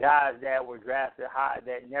 the guys that were drafted high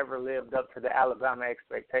that never lived up to the Alabama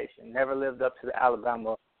expectation, never lived up to the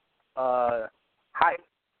Alabama hype?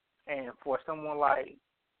 And for someone like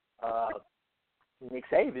Nick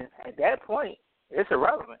Saban, at that point, it's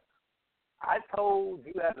irrelevant. I told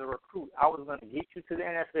you as a recruit I was going to get you to the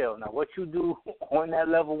NFL. Now, what you do on that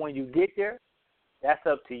level when you get there, that's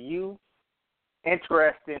up to you.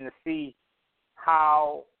 Interesting to see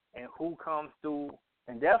how and who comes through,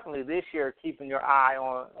 and definitely this year keeping your eye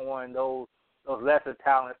on those lesser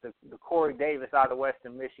talents. The Corey Davis out of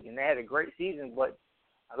Western Michigan, they had a great season, but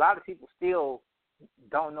a lot of people still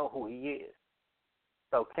don't know who he is.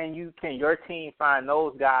 So can your team find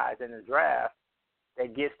those guys in the draft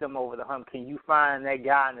that gets them over the hump? Can you find that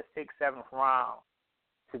guy in the 6th, 7th round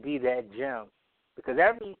to be that gem? Because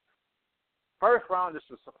every first rounders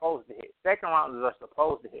are supposed to hit. Second rounders are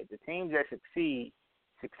supposed to hit. The teams that succeed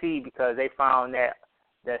because they found that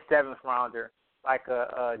 7th rounder, like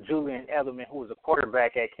a Julian Edelman, who was a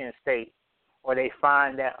quarterback at Kent State, or they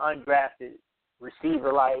find that undrafted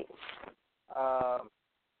receiver like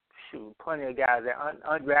plenty of guys, that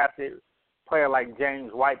undrafted player like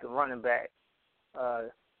James White, the running back,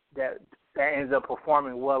 that ends up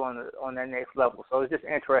performing well on that next level. So it's just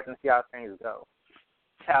interesting to see how things go.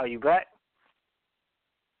 Al, you back?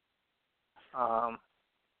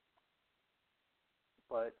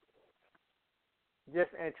 But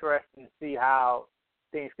just interesting to see how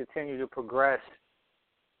things continue to progress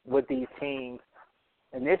with these teams.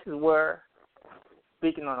 And this is where,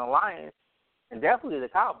 speaking on the Lions, and definitely the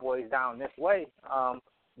Cowboys down this way,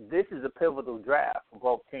 this is a pivotal draft for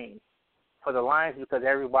both teams. For the Lions, because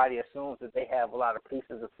everybody assumes that they have a lot of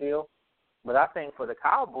pieces to fill. But I think for the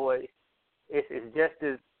Cowboys, it's just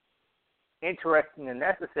as interesting and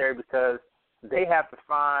necessary, because they have to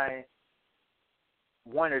find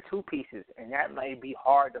one or two pieces, and that may be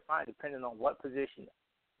hard to find depending on what position,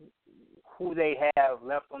 who they have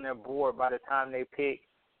left on their board by the time they pick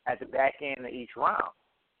at the back end of each round.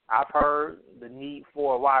 I've heard the need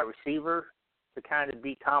for a wide receiver to kind of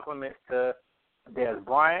be complements to Dez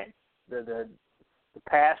Bryant. The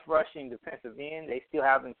pass rushing defensive end, they still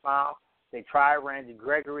haven't found. They tried Randy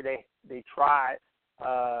Gregory. They tried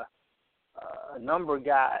a number of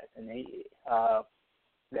guys, and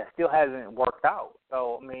that still hasn't worked out.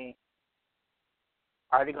 So, I mean,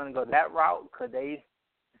 are they going to go that route? Could they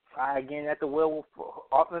try again at the will for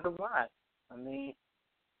offensive line? I mean,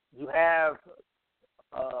 you have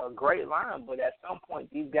a great line, but at some point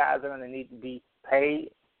these guys are going to need to be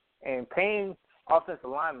paid, and paying offensive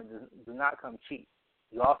linemen do not come cheap.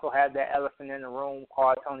 You also have that elephant in the room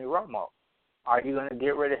called Tony Romo. Are you going to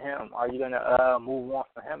get rid of him? Are you going to move on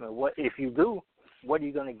from him? And what if you do, what are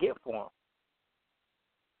you going to get for him?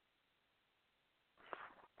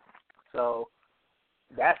 So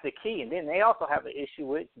that's the key. And then they also have an issue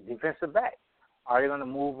with defensive back. Are they going to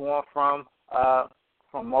move on from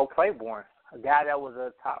Mo Claiborne, a guy that was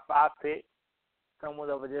a top 5 pick, somewhat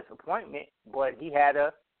of a disappointment, but he had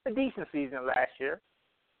a a decent season last year.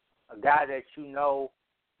 A guy that you know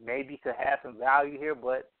maybe could have some value here,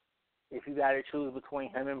 but if you got to choose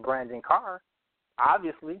between him and Brandon Carr,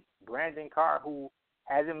 obviously Brandon Carr, who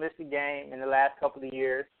hasn't missed a game in the last couple of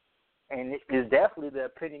years, and is definitely the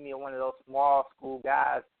epitome of one of those small school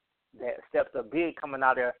guys that stepped up big coming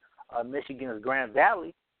out of Michigan's Grand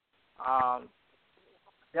Valley.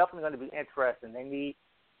 Definitely going to be interesting.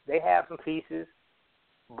 They have some pieces,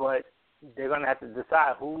 but they're going to have to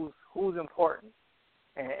decide who's important.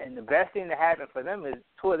 And the best thing to happen for them is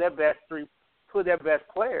two of their best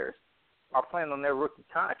players are playing on their rookie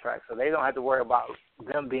contract, so they don't have to worry about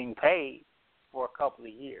them being paid for a couple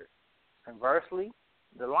of years. Conversely,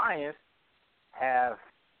 the Lions have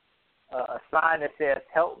a sign that says,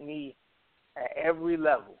 help me at every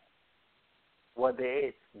level, whether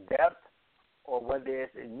it's depth or whether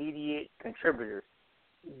it's immediate contributors.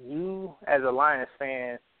 You, as a Lions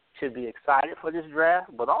fan, should be excited for this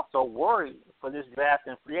draft, but also worried for this draft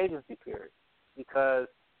and free agency period, because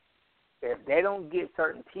if they don't get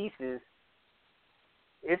certain pieces,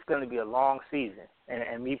 it's going to be a long season.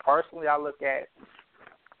 And me personally, I look at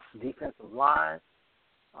defensive line,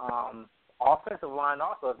 offensive line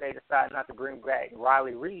also, if they decide not to bring back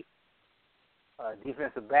rivalries,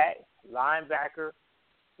 defensive back, linebacker,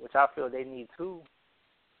 which I feel they need too,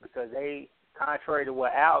 because they, contrary to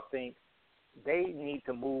what Al thinks, they need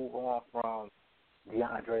to move on from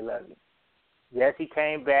DeAndre Levy. Yes, he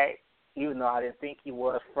came back, even though I didn't think he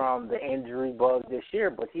was from the injury bug this year,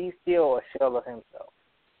 but he's still a shell of himself.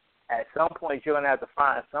 At some point, you're going to have to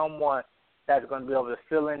find someone that's going to be able to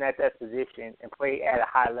fill in at that position and play at a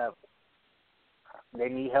high level. They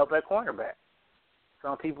need help at cornerback.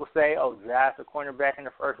 Some people say, draft a cornerback in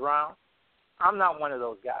the first round. I'm not one of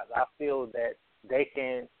those guys. I feel that they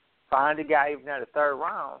can find a guy even in the third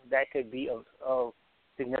round that could be of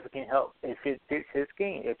significant help if it fits his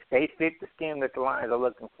scheme, if they fit the scheme that the Lions are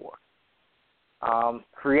looking for.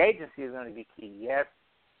 Free agency is going to be key. Yes,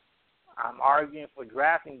 I'm arguing for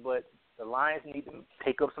drafting, but the Lions need to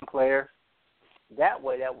pick up some players. That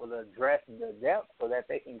way, that will address the depth so that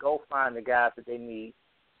they can go find the guys that they need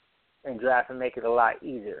and draft and make it a lot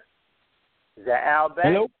easier. Is that Al back?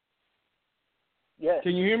 Hello? Yes.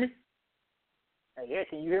 Can you hear me? Yeah,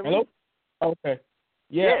 can you hear me? Hello? Okay.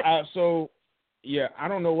 Yeah, Yes. I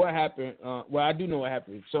don't know what happened. Well, I do know what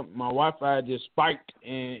happened. My Wi-Fi just spiked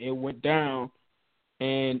and it went down,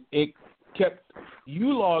 and it kept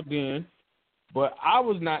you logged in, but I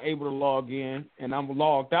was not able to log in, and I'm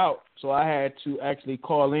logged out, so I had to actually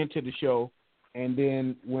call into the show, and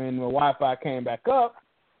then when the Wi-Fi came back up,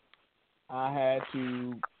 I had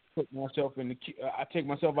to put myself in the queue. I take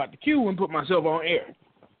myself out the queue and put myself on air.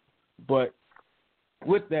 But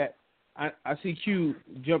with that, I see Q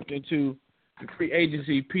jumped into the free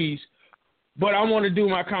agency piece, but I want to do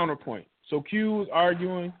my counterpoint. So Q is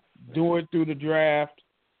arguing, do it through the draft,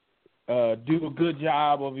 do a good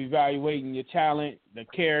job of evaluating your talent, the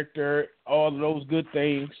character, all of those good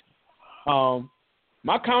things.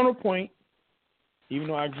 My counterpoint, even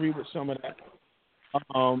though I agree with some of that,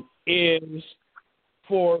 is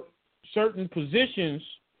for certain positions,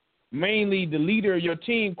 mainly the leader of your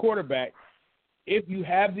team, quarterback, if you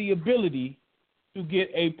have the ability to get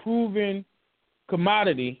a proven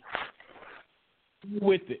commodity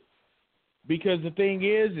with it. Because the thing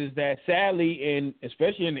is that sadly, and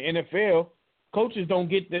especially in the NFL, coaches don't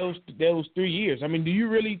get those 3 years. I mean, do you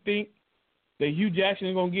really think that Hugh Jackson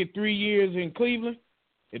is going to get 3 years in Cleveland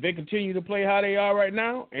if they continue to play how they are right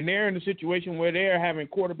now? And they're in a situation where they're having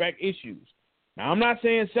quarterback issues. Now, I'm not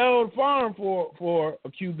saying sell the farm for a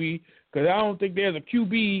QB, because I don't think there's a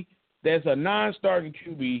QB that's a non-starting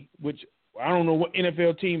QB, which I don't know what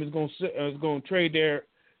NFL team is going to trade their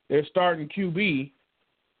starting QB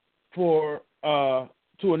for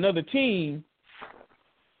to another team.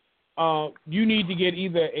 You need to get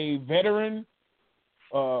either a veteran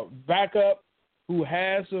backup who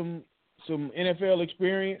has some NFL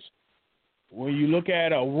experience. When you look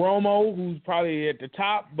at a Romo, who's probably at the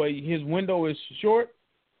top, but his window is short,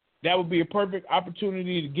 that would be a perfect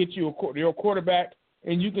opportunity to get you your quarterback,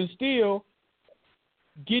 and you can still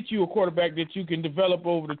get you a quarterback that you can develop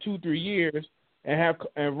over the 2-3 years and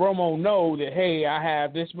Romo know that, hey, I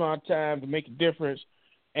have this amount of time to make a difference,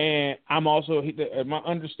 and I'm also my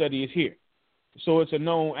understudy is here. So it's a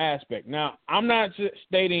known aspect. Now, I'm not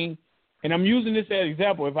stating, and I'm using this as an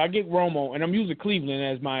example. If I get Romo, and I'm using Cleveland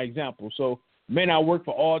as my example, so it may not work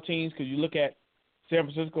for all teams, because you look at San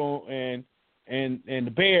Francisco and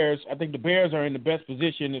the Bears. I think the Bears are in the best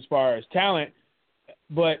position as far as talent,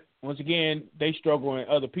 but once again, they struggle in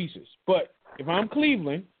other pieces. But if I'm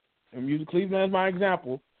Cleveland, I'm using Cleveland as my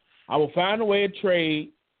example, I will find a way to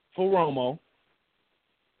trade for Romo.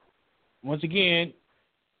 Once again,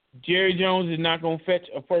 Jerry Jones is not going to fetch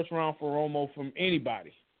a first round for Romo from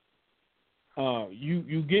anybody.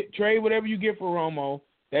 You trade whatever you get for Romo.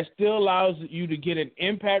 That still allows you to get an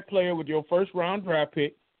impact player with your first round draft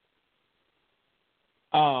pick.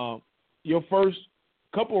 Your first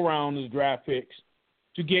couple rounds of draft picks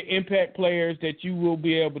to get impact players that you will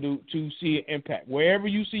be able to see an impact. Wherever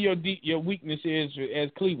you see your weakness is as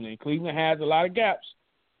Cleveland. Cleveland has a lot of gaps,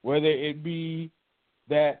 whether it be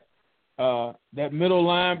that middle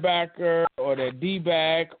linebacker or that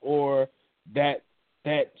D-back or that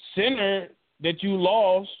center that you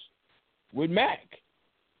lost with Mack.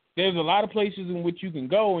 There's a lot of places in which you can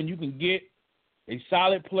go and you can get a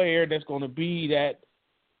solid player that's going to be that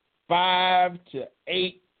 5 to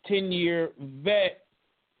 8, 10-year vet,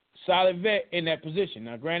 solid vet in that position.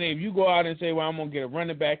 Now, granted, if you go out and say, well, I'm going to get a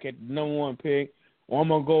running back at the number 1 pick, or I'm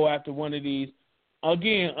going to go after one of these,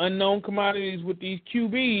 again, unknown commodities with these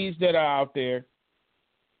QBs that are out there,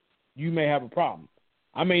 you may have a problem.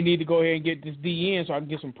 I may need to go ahead and get this D in so I can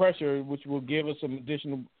get some pressure, which will give us some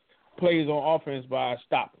additional plays on offense by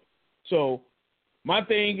stopping. So my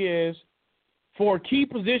thing is, for key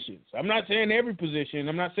positions, I'm not saying every position.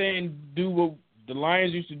 I'm not saying do what the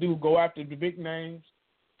Lions used to do, go after the big names,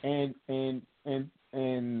 and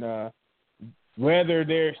whether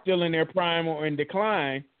they're still in their prime or in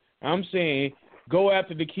decline. I'm saying go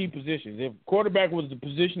after the key positions. If quarterback was the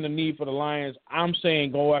position of need for the Lions, I'm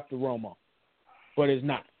saying go after Romo, but it's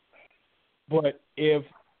not. But if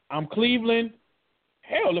I'm Cleveland,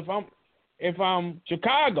 hell, if I'm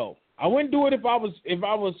Chicago, I wouldn't do it if I was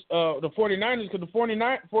the 49ers, because the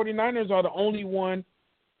 49ers are the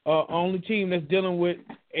only team that's dealing with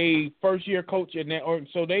a first-year coach in that, or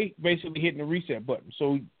so they basically hitting the reset button,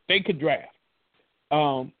 so they could draft.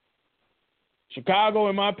 Chicago,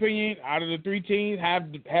 in my opinion, out of the 3 teams, has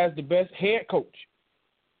the best head coach.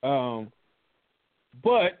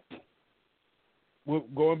 But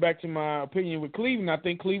going back to my opinion with Cleveland, I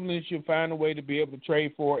think Cleveland should find a way to be able to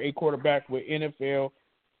trade for a quarterback with NFL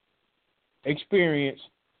experience.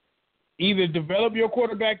 Either develop your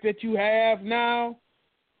quarterback that you have now,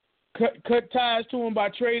 cut ties to him by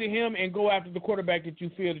trading him, and go after the quarterback that you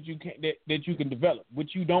feel that you can develop,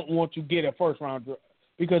 which you don't want to get a first round draft,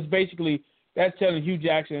 because basically that's telling Hugh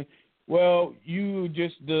Jackson, well, you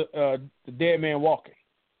just the dead man walking,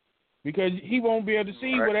 because he won't be able to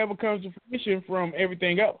see whatever comes to fruition from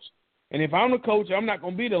everything else. And if I'm the coach, I'm not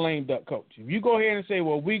going to be the lame duck coach. If you go ahead and say,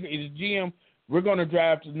 well, we as GM, we're going to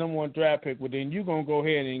draft the number 1 draft pick, well, then you're going to go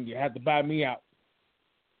ahead and you have to buy me out,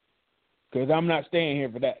 because I'm not staying here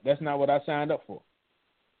for that. That's not what I signed up for.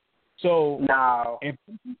 So now,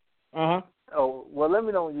 Oh, well, let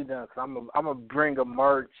me know when you're done, because I'm gonna bring a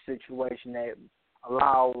merge situation that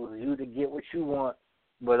allows you to get what you want,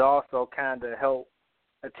 but also kind of help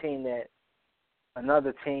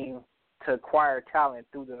another team to acquire talent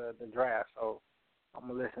through the draft. So I'm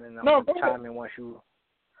gonna listen and I'm gonna chime in once you.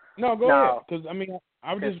 No, go ahead, because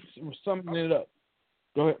I was just summing it up.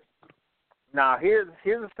 Go ahead. Now here's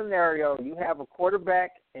a scenario: you have a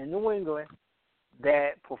quarterback in New England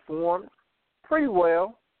that performed pretty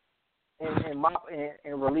well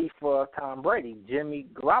in relief for Tom Brady, Jimmy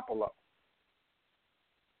Garoppolo.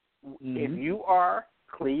 Mm-hmm. If you are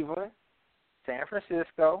Cleveland, San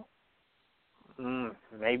Francisco,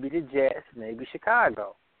 maybe the Jets, maybe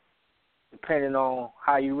Chicago, depending on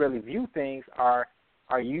how you really view things, are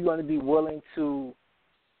you going to be willing to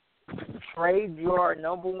trade your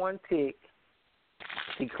number 1 pick?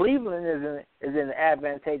 See, Cleveland is in an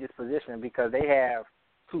advantageous position because they have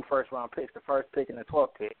 2 first-round picks, the first pick and the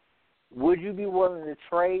 12th pick. Would you be willing to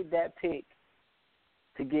trade that pick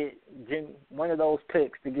to get one of those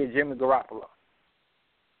picks to get Jimmy Garoppolo?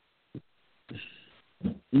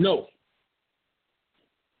 No.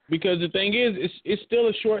 Because the thing is, it's still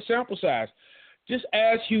a short sample size. Just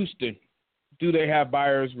ask Houston, do they have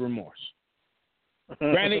buyer's remorse?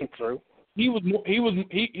 Granted, true. He was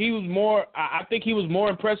more. I think he was more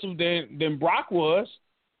impressive than Brock was.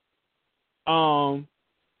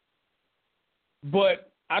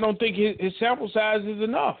 But I don't think his sample size is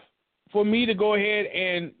enough for me to go ahead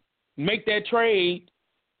and make that trade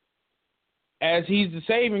as he's the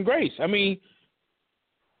saving grace. I mean,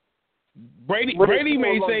 Brady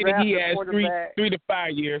may say that he has 3 to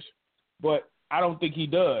 5 years, but I don't think he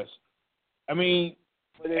does. I mean,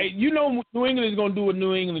 New England is going to do what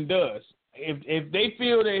New England does. If they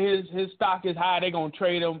feel that his stock is high, they're going to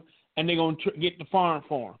trade him, and they're going to get the farm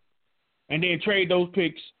for him, and then trade those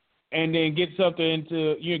picks, and then get something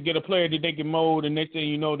get a player that they can mold, and next thing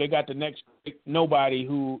you know, they got the next nobody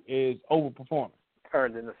who is overperforming.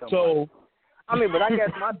 Turned into somebody. So I mean, but I guess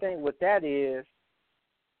my thing with that is,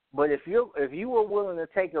 but if you were willing to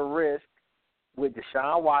take a risk with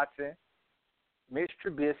Deshaun Watson, Mitch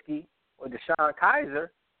Trubisky, or Deshaun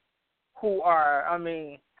Kaiser, who are, I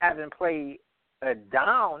mean, having played a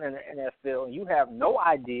down in the NFL, and you have no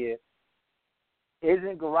idea,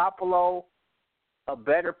 isn't Garoppolo a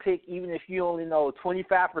better pick even if you only know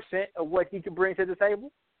 25% of what he can bring to the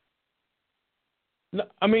table? No,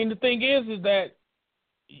 I mean, the thing is that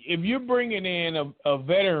if you're bringing in a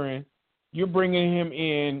veteran, you're bringing him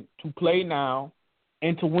in to play now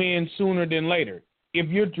and to win sooner than later. If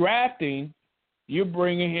you're drafting, you're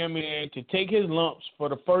bringing him in to take his lumps for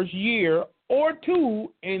the first year or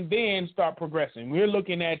two and then start progressing. We're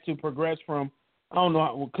looking at to progress from, I don't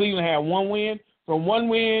know, Cleveland had 1 win, from 1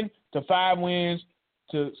 win to 5 wins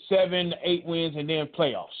to 7 to 8 wins and then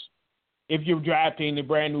playoffs if you're drafting a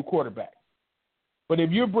brand new quarterback. But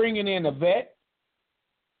if you're bringing in a vet,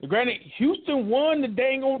 granted, Houston won the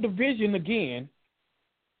dang old division again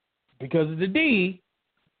because of the D,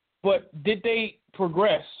 but did they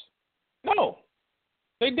progress? No,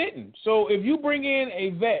 they didn't. So if you bring in a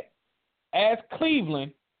vet as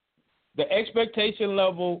Cleveland, the expectation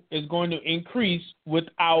level is going to increase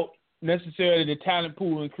without necessarily the talent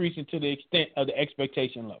pool increasing to the extent of the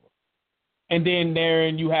expectation level. And then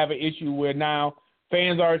therein you have an issue where now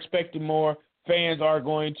fans are expecting more, fans are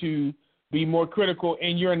going to be more critical,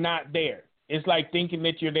 and you're not there. It's like thinking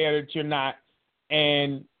that you're there that you're not,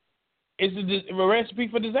 and it's a recipe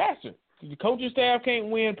for disaster. The coaching staff can't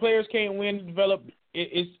win, players can't win, develop.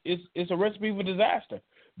 It's a recipe for disaster.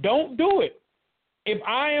 Don't do it. If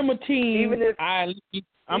I am a team,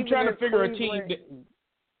 I'm trying to figure a team that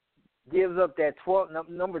gives up that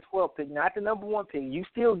number 12 pick, not the number 1 pick. You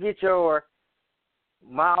still get your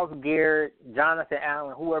Myles Garrett, Jonathan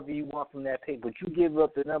Allen, whoever you want from that pick, but you give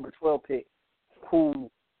up the number 12 pick, who,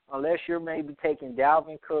 unless you're maybe taking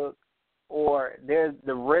Dalvin Cook or there's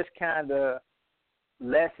the risk kind of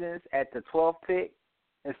lessens at the 12th pick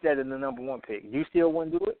instead of the number 1 pick. You still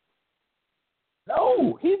wouldn't do it?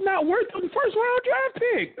 No, he's not worth the first round draft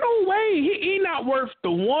pick. No way. He's not worth the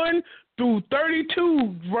 1 through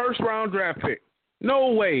 32 first round draft pick.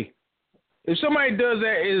 No way. If somebody does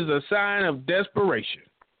that, it is a sign of desperation.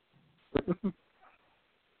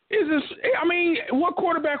 What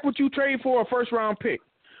quarterback would you trade for a first round pick?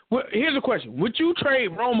 Well, here's a question. Would you trade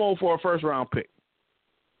Romo for a first round pick?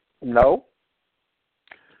 No.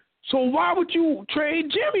 So why would you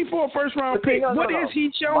trade Jimmy for a first round pick? What has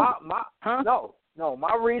he shown? No.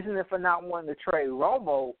 My reasoning for not wanting to trade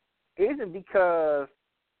Romo isn't because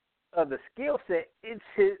of the skill set.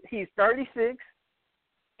 He's 36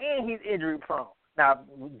 and he's injury prone. Now,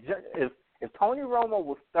 if Tony Romo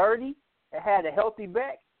was 30 and had a healthy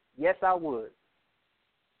back, yes, I would.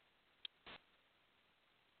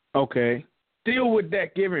 Okay. Still with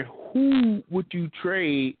that given, who would you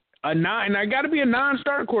trade? And I got to be a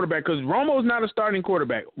non-starting quarterback because Romo's not a starting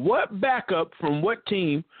quarterback. What backup from what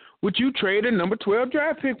team would you trade a number 12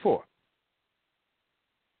 draft pick for?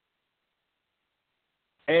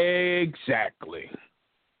 Exactly.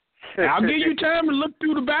 I'll give you time to look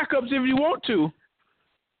through the backups if you want to.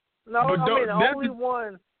 No, the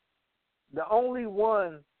only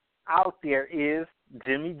one out there is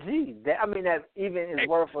Jimmy G. That even is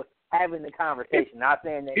worth us having the conversation. Not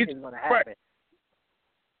saying that it's going to happen. Right.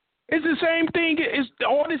 It's the same thing.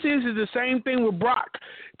 All this is the same thing with Brock,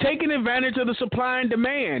 taking advantage of the supply and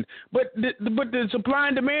demand. But the supply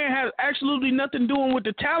and demand has absolutely nothing to do with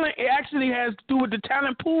the talent. It actually has to do with the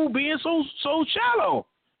talent pool being so shallow.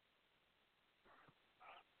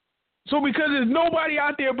 So because there's nobody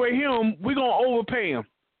out there but him, we're gonna overpay him.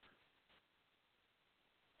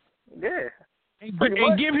 Yeah. And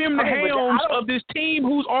give him the helms of this team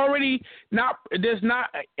who's already there's not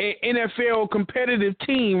an NFL competitive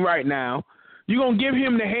team right now. You're going to give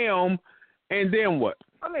him the helm, and then what?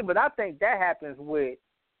 But I think that happens with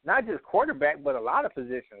not just quarterback, but a lot of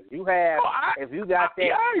positions. You have, I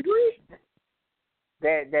agree.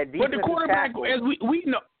 That defensive but the quarterback, tackle, as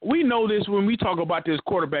we know this when we talk about this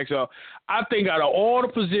quarterback. So I think out of all the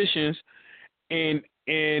positions in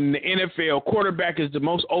the NFL, quarterback is the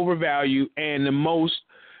most overvalued and the most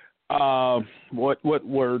what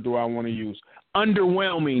word do I want to use?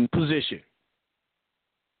 Underwhelming position,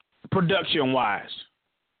 production-wise.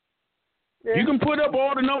 Yeah. You can put up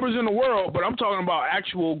all the numbers in the world, but I'm talking about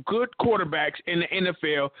actual good quarterbacks in the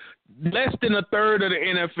NFL. Less than a third of the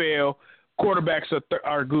NFL quarterbacks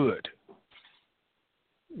are good.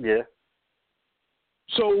 Yeah.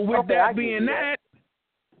 So with that being that,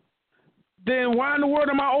 then why in the world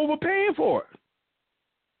am I overpaying for it?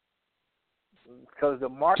 Because the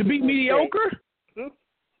market to be mediocre?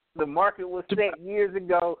 The market was set years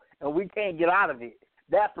ago, and we can't get out of it.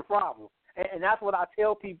 That's the problem. And that's what I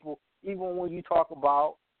tell people, even when you talk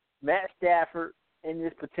about Matt Stafford and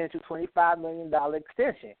this potential $25 million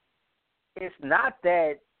extension. It's not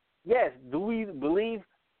that, yes, do we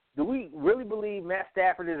really believe Matt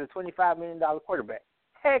Stafford is a $25 million quarterback?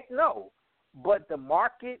 Heck no. But the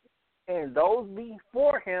market and those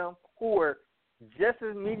before him who are just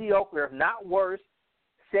as mediocre, if not worse,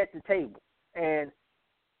 set the table. And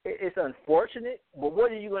it's unfortunate, but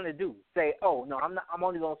what are you going to do? Say, oh, no,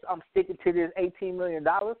 I'm sticking to this $18 million?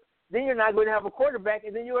 Then you're not going to have a quarterback,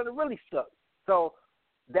 and then you're going to really suck. So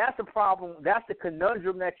that's the problem. That's the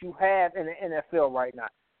conundrum that you have in the NFL right now.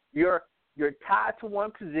 You're tied to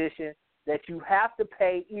one position that you have to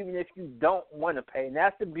pay even if you don't want to pay. And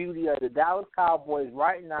that's the beauty of the Dallas Cowboys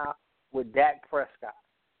right now with Dak Prescott.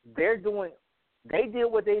 They did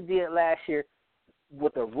what they did last year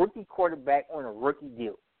with a rookie quarterback on a rookie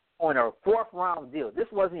deal, on a fourth-round deal. This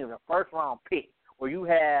wasn't even a first-round pick where you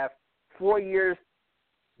have 4 years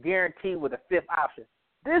guaranteed with a fifth option.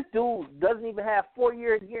 This dude doesn't even have 4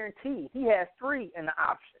 years guaranteed. He has 3 in the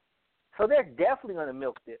option. So they're definitely going to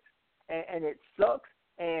milk this. And it sucks.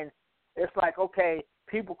 And it's like, okay,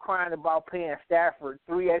 people crying about paying Stafford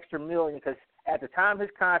 $3 extra million because at the time his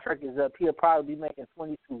contract is up, he'll probably be making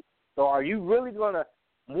 $22. So are you really going to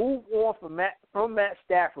move on from Matt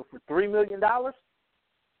Stafford for $3 million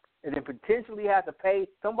and then potentially have to pay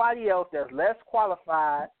somebody else that's less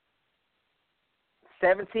qualified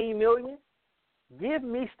 $17 million? Give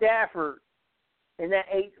me Stafford and that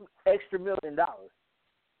 $8 extra million.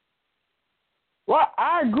 Well,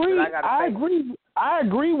 I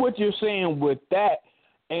agree what you're saying with that,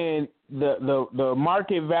 and the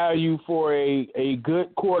market value for a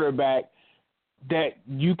good quarterback that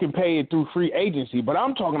you can pay it through free agency. But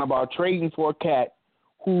I'm talking about trading for a cat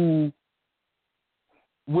who,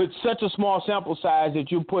 with such a small sample size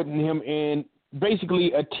that you're putting him in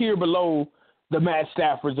basically a tier below the Matt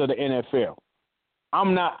Staffords of the NFL.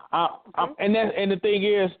 And the thing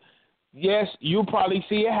is, yes, you'll probably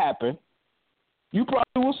see it happen. You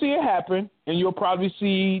probably will see it happen, and you'll probably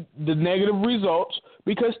see the negative results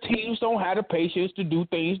because teams don't have the patience to do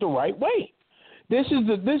things the right way. This is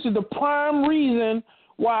the prime reason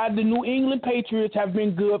why the New England Patriots have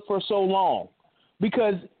been good for so long,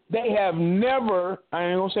 because they have never, I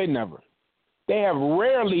ain't gonna say never, they have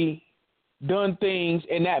rarely done things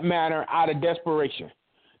in that manner out of desperation.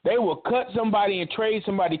 They will cut somebody and trade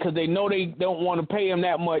somebody because they know they don't want to pay them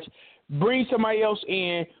that much, bring somebody else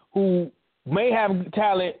in who may have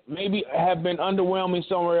talent, maybe have been underwhelming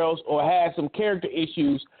somewhere else or had some character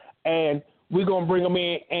issues, and we're going to bring them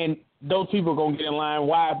in, and those people are going to get in line.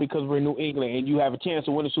 Why? Because we're in New England, and you have a chance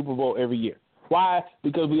to win the Super Bowl every year. Why?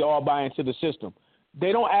 Because we all buy into the system.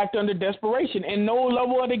 They don't act under desperation in no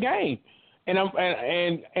level of the game, and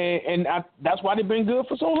that's why they've been good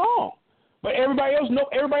for so long. But everybody else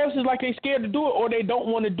is like they're scared to do it, or they don't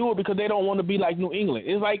want to do it because they don't want to be like New England.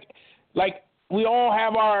 It's like we all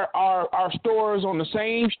have our stores on the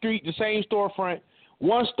same street, the same storefront.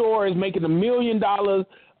 One store is making $1 million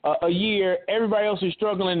a year. Everybody else is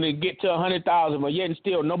struggling to get to $100,000, but yet and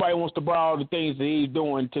still nobody wants to borrow the things that he's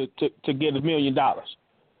doing to get $1 million.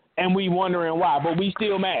 And we wondering why, but we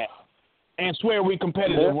still mad and swear we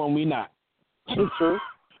competitive when we not. It's true.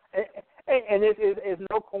 And it's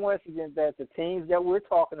no coincidence that the teams that we're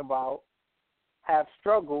talking about have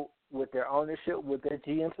struggled with their ownership, with their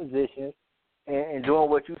GM positions, and doing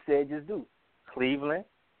what you said just do. Cleveland,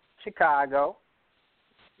 Chicago,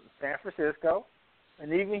 San Francisco,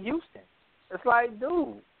 and even Houston. It's like,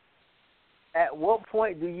 dude, at what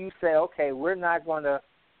point do you say, okay, we're not going to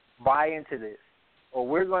buy into this, or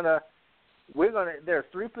there's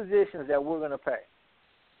 3 positions that we're going to pay: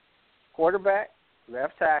 quarterback,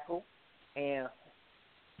 left tackle, and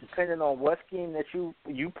depending on what scheme that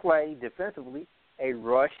you play defensively, a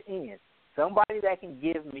rush in. Somebody that can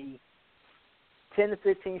give me 10 to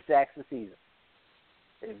 15 sacks a season.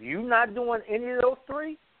 If you're not doing any of those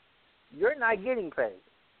 3, you're not getting paid.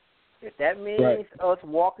 If that means us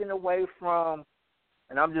walking away from,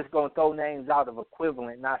 and I'm just going to throw names out of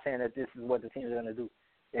equivalent, not saying that this is what the team is going to do.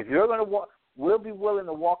 If you're going to we'll be willing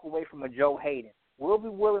to walk away from a Joe Hayden. We'll be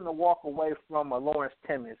willing to walk away from a Lawrence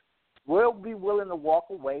Timmons. We'll be willing to walk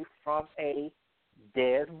away from a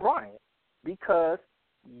Dez Bryant because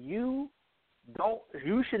you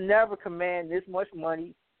should never command this much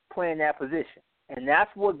money playing that position. And that's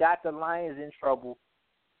what got the Lions in trouble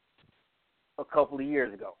a couple of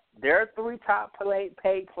years ago. Their 3 top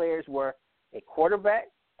paid players were a quarterback,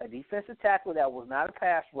 a defensive tackle that was not a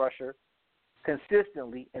pass rusher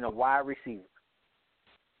consistently, and a wide receiver.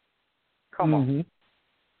 Come on.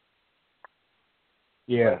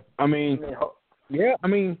 Yeah, I mean,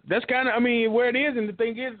 that's kind of, where it is. And the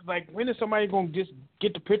thing is, like, when is somebody going to just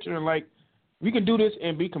get the picture and, like, we can do this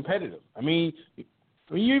and be competitive? I mean,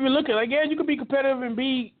 when you even look at, like, yeah, you can be competitive and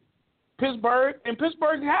be Pittsburgh, and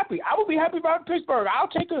Pittsburgh's happy. I would be happy about Pittsburgh. I'll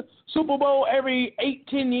take a Super Bowl every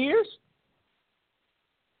 8-10 years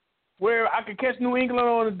where I could catch New England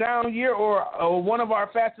on a down year, or one of our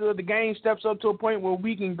factors of the game steps up to a point where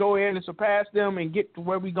we can go ahead and surpass them and get to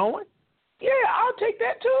where we're going. Yeah, I'll take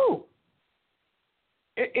that too.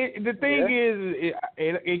 The thing is,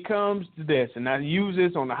 it comes to this, and I use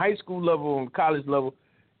this on the high school level, on the college level,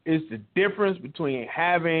 is the difference between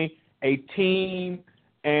having a team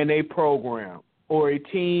and a program, or a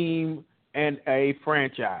team and a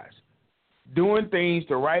franchise. Doing things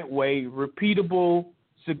the right way, repeatable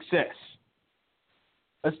success.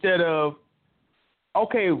 Instead of,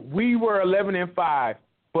 okay, we were 11-5,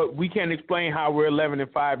 but we can't explain how we're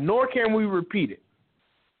 11-5, nor can we repeat it.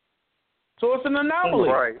 So it's an anomaly.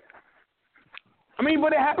 Right.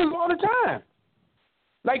 But it happens all the time.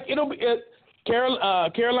 Like,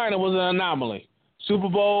 Carolina was an anomaly. Super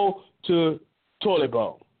Bowl to toilet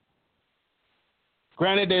bowl.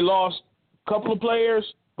 Granted, they lost a couple of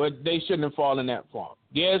players, but they shouldn't have fallen that far.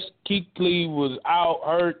 Yes, Kuechly was out,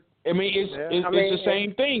 hurt. It's the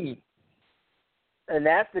same thing. And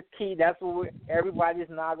that's the key. That's what everybody's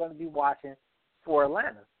now going to be watching for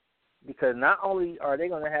Atlanta. Because not only are they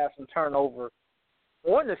going to have some turnover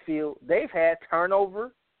on the field, they've had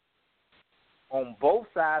turnover on both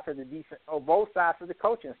sides of the defense, or both sides of the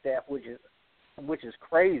coaching staff, which is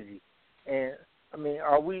crazy. And I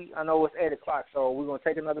know it's 8:00, so are we going to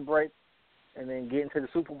take another break and then get into the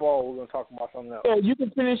Super Bowl? We're going to talk about something else. Yeah, you can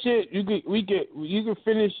finish it. You can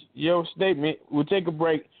finish your statement. We'll take a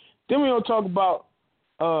break. Then we're going to talk about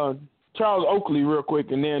Charles Oakley real quick,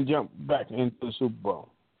 and then jump back into the Super Bowl.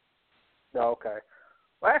 Okay.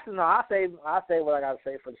 Well, actually, no. I'll say what I got to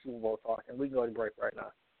say for the Super Bowl talk, and we can go to break right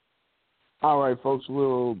now. All right, folks.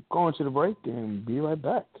 We'll go into the break and be right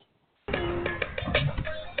back.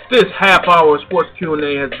 This half-hour sports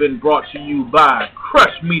Q&A has been brought to you by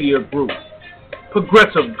Crush Media Group,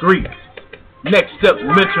 Progressive Greek, Next Step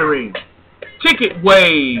Mentoring, Ticket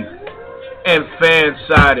Wave, and Fan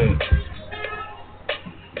Siding.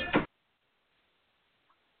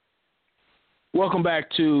 Welcome back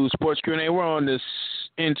to Sports Q&A. We're on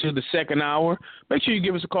into the second hour. Make sure you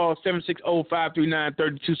give us a call,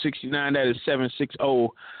 760-539-3269. That is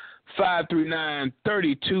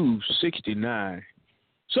 760-539-3269.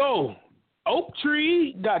 So, oak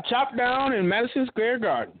tree got chopped down in Madison Square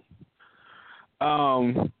Garden.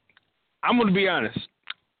 I'm going to be honest.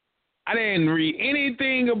 I didn't read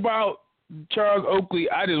anything about Charles Oakley.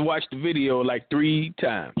 I just watched the video like 3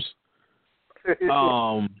 times.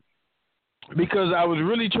 Because I was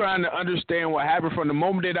really trying to understand what happened from the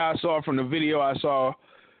moment that I saw from the video I saw,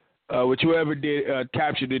 which whoever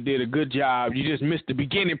captured it did a good job. You just missed the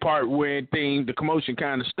beginning part where the commotion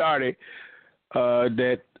kind of started,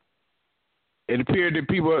 that it appeared that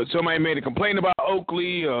somebody made a complaint about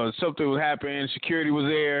Oakley or something was happening. Security was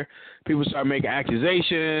there. People started making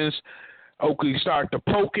accusations. Oakley started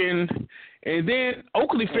poking, and then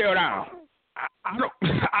Oakley fell down. I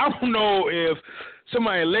don't know if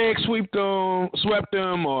somebody leg swept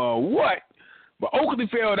him or what, but Oakley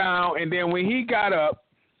fell down, and then when he got up,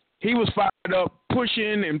 he was fired up,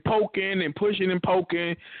 pushing and poking and pushing and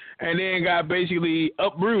poking, and then got basically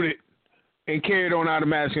uprooted and carried on out of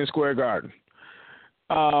Madison Square Garden.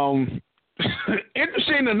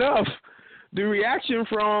 Interesting enough, the reaction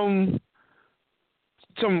from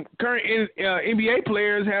some current NBA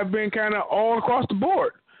players have been kind of all across the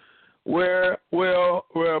board. Where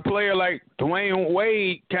a player like Dwayne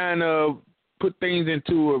Wade kind of put things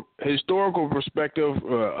into a historical perspective,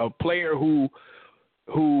 a player who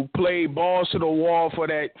played balls to the wall for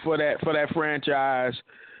that franchise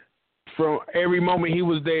from every moment he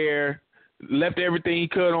was there, left everything he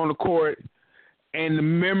could on the court, and the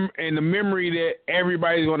memory that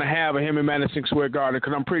everybody's going to have of him in Madison Square Garden,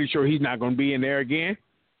 because I'm pretty sure he's not going to be in there again,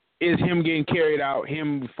 is him getting carried out,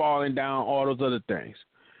 him falling down, all those other things.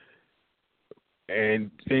 And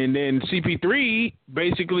then CP3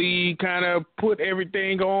 basically kind of put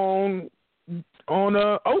everything on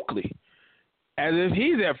Oakley as if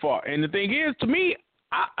he's at fault. And the thing is, to me,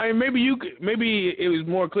 maybe it was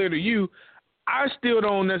more clear to you. I still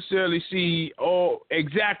don't necessarily see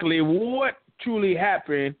exactly what truly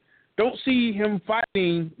happened. Don't see him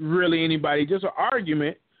fighting really anybody, just an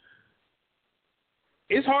argument.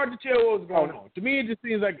 It's hard to tell what was going on. To me, it just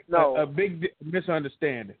seems like a big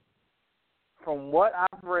misunderstanding. From what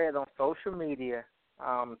I've read on social media,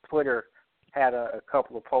 Twitter had a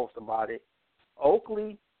couple of posts about it.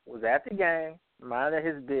 Oakley was at the game, minding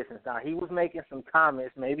his business. Now, he was making some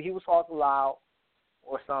comments. Maybe he was talking loud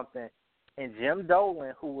or something. And Jim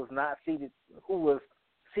Dolan, who was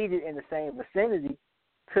seated in the same vicinity,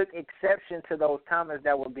 took exception to those comments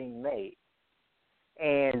that were being made.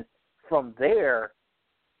 And from there,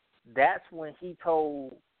 that's when he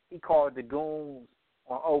called the goons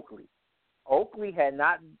on Oakley. Oakley had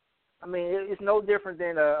not, it's no different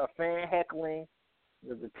than a fan heckling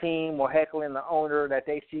the team or heckling the owner that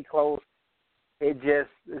they see close. It's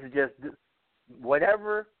just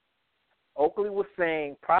whatever Oakley was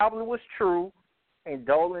saying probably was true, and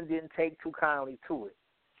Dolan didn't take too kindly to it.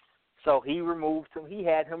 So he removed him. He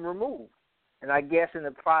had him removed. And I guess in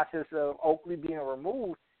the process of Oakley being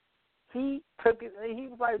removed, he took it and he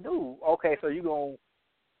was like, dude, okay, so you're going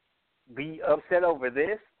to be upset over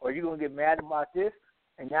this or you're going to get mad about this?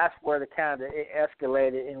 And that's where it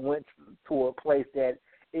escalated and went to a place that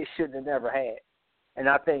it shouldn't have never had. And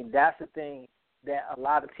I think that's the thing that a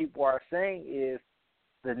lot of people are saying is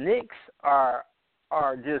the Knicks are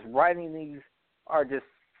just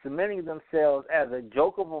cementing themselves as a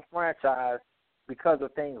joke of a franchise because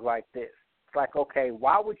of things like this. It's like, okay,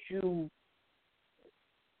 why would you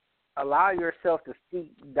allow yourself to sink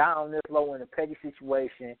down this low in a petty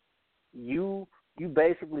situation? You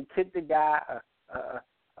basically kicked the guy,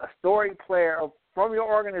 a storied player from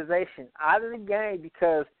your organization, out of the game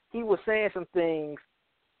because he was saying some things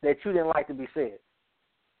that you didn't like to be said.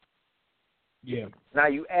 Yeah. Now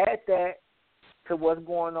you add that to what's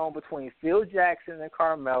going on between Phil Jackson and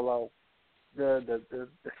Carmelo, the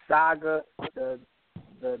saga,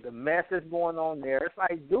 the mess that's going on there. It's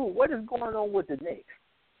like, dude, what is going on with the Knicks?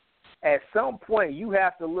 At some point, you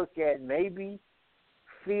have to look at maybe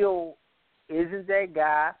Phil isn't that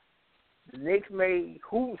guy. The Knicks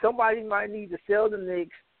somebody might need to sell the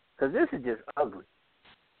Knicks because this is just ugly.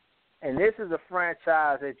 And this is a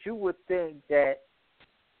franchise that you would think that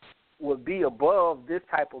would be above this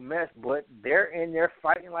type of mess, but they're in there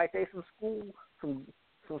fighting like they some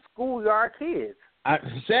schoolyard kids.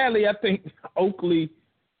 Sadly, I think Oakley,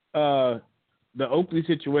 the Oakley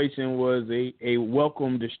situation was a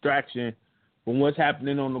welcome distraction from what's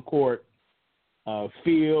happening on the court.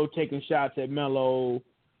 Phil taking shots at Melo,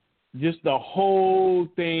 just the whole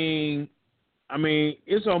thing.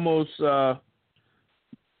 It's almost.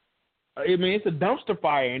 It's a dumpster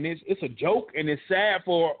fire, and it's a joke, and it's sad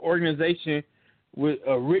for an organization with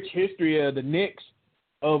a rich history of the Knicks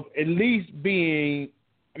of at least being.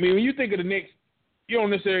 When you think of the Knicks, you don't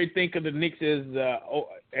necessarily think of the Knicks as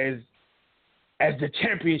the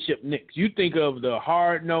championship Knicks. You think of the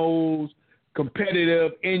hard-nosed,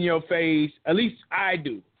 competitive, in-your-face. At least I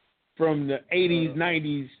do, from the 80s,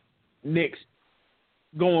 90s Knicks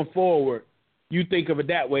going forward. You think of it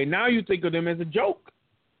that way. Now you think of them as a joke.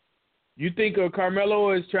 You think of Carmelo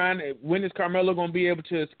as when is Carmelo going to be able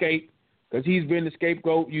to escape? Because he's been the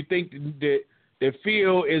scapegoat. You think that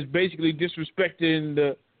Phil is basically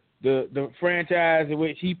disrespecting the franchise in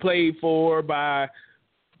which he played for by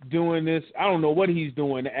doing this. I don't know what he's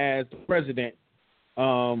doing as the president.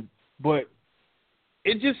 But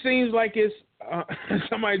it just seems like it's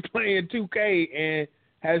somebody playing 2K and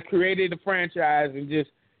has created a franchise and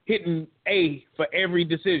just hitting A for every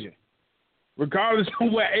decision. Regardless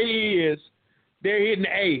of what A is, they're hitting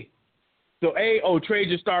A. So trade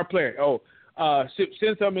your star player.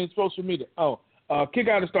 Send something in social media. Kick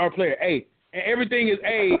out a star player. A. And everything is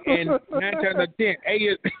A, and 9 times out of 10, A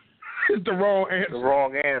is the wrong answer. The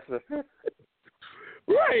wrong answer.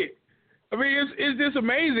 Right. It's just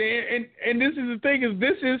amazing. And this is the thing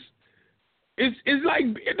it's like,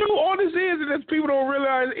 all this is, and as people don't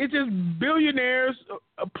realize, it's just billionaires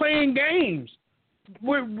playing games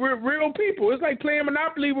with real people. It's like playing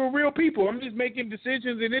Monopoly with real people. I'm just making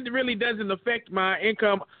decisions, and it really doesn't affect my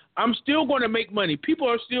income. I'm still going to make money. People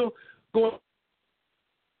are still going.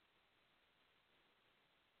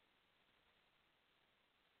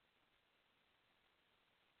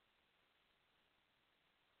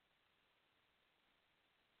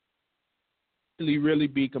 Really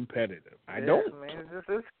be competitive. I don't. Man,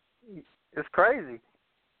 it's crazy.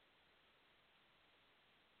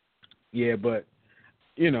 Yeah, but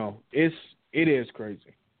it is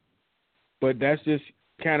crazy. But that's just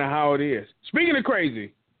kind of how it is. Speaking of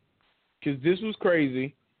crazy, because this was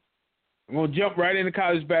crazy, I'm gonna jump right into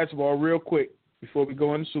college basketball real quick before we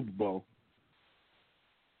go in the Super Bowl.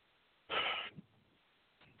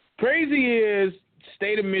 Crazy is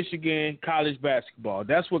state of Michigan college basketball.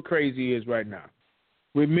 That's what crazy is right now.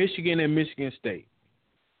 With Michigan and Michigan State,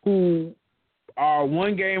 who are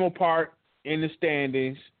one game apart in the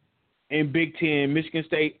standings in Big Ten. Michigan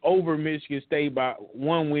State over Michigan State by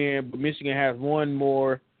 1 win, but Michigan has one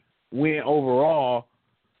more win overall.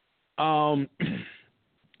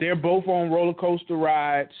 They're both on roller coaster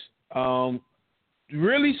rides.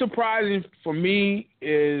 Really surprising for me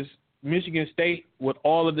is Michigan State with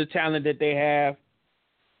all of the talent that they have.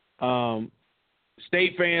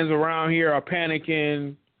 State fans around here are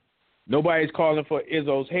panicking. Nobody's calling for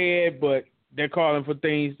Izzo's head, but they're calling for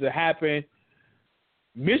things to happen.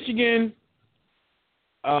 Michigan,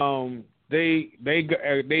 they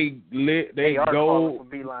are go for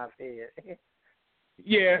Beeline's head.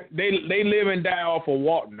 Yeah, they live and die off of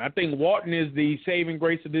Walton. I think Walton is the saving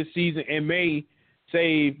grace of this season and may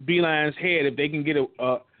save Beeline's head if they can get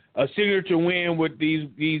a signature win with these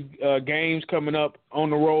games coming up on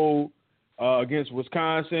the road against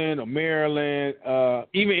Wisconsin or Maryland,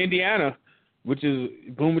 even Indiana, which is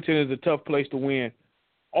Bloomington is a tough place to win.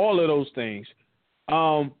 All of those things.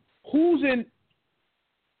 Who's in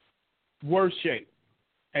worse shape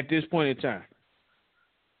at this point in time?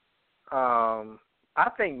 I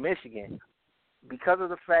think Michigan, because of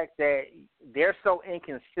the fact that they're so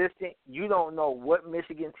inconsistent, you don't know what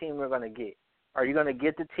Michigan team you're going to get. Are you going to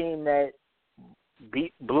get the team that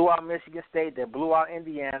blew out Michigan State, that blew out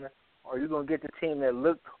Indiana, or are you going to get the team that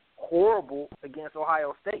looked horrible against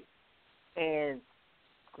Ohio State? And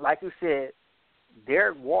like you said,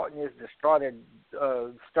 Derek Walton is the straw that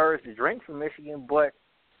stirs the drink for Michigan, but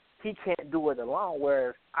he can't do it alone,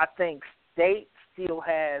 whereas I think State still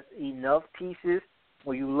has enough pieces.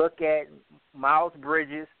 When you look at Miles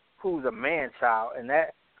Bridges, who's a man-child, and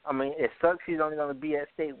that, I mean, it sucks he's only going to be at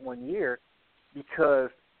State 1 year because,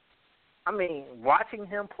 I mean, watching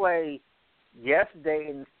him play yesterday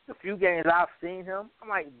in the few games I've seen him, I'm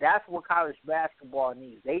like, that's what college basketball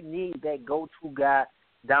needs. They need that go-to guy,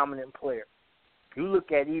 dominant player. You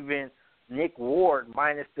look at even Nick Ward,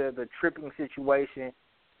 minus the tripping situation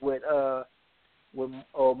with Mo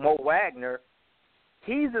Wagner.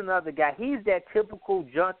 He's another guy. He's that typical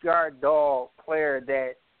junkyard dog player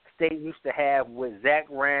that State used to have with Zach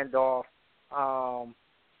Randolph, and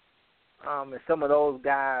some of those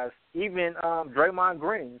guys. Even Draymond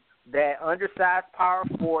Green, that undersized power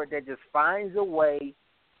forward that just finds a way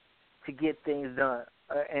to get things done.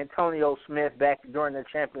 Antonio Smith back during the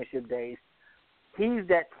championship days. He's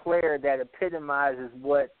that player that epitomizes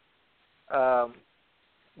what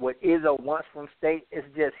Izzo wants from State. It's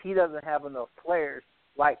just he doesn't have enough players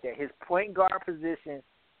like that. His point guard position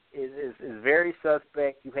is very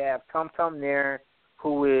suspect. You have Tum Nairn,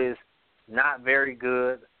 who is not very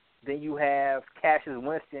good. Then you have Cassius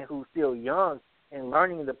Winston, who's still young and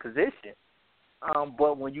learning the position.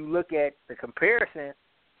 But when you look at the comparison,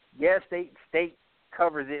 yes, State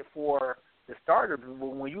covers it for the starter. But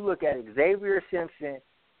when you look at Xavier Simpson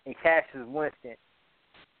and Cassius Winston,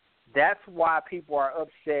 that's why people are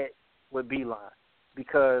upset with Beeline,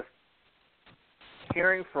 because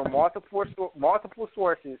hearing from multiple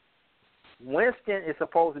sources, Winston is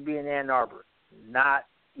supposed to be in Ann Arbor, not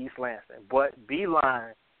East Lansing. But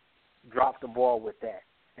Beeline dropped the ball with that.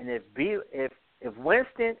 And if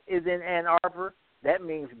Winston is in Ann Arbor, that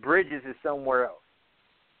means Bridges is somewhere else.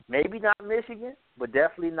 Maybe not Michigan, but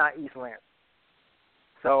definitely not East Lansing.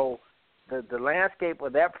 So the landscape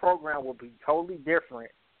of that program will be totally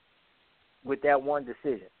different with that one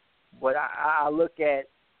decision. But I look at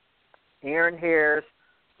Aaron Harris,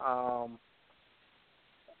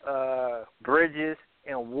 Bridges,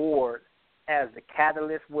 and Ward as the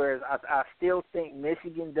catalyst, whereas I still think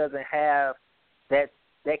Michigan doesn't have that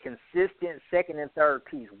consistent second and third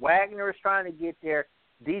piece. Wagner is trying to get there.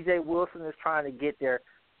 DJ Wilson is trying to get there.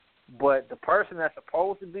 But the person that's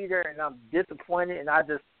supposed to be there, and I'm disappointed, and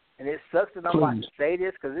it sucks that I'm about to say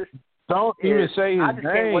this because this. Don't even say his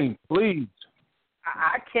name, please.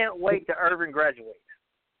 I can't wait till Irvin graduates.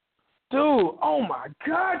 Dude, oh my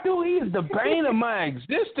God, dude, he is the bane of my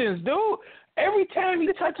existence, dude. Every time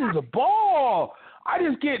he touches the ball, I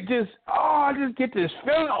just get this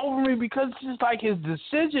feeling over me because it's just like his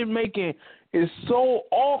decision making is so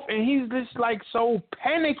off, and he's just like so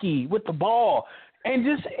panicky with the ball, and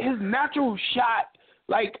just his natural shot.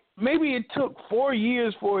 Like maybe it took 4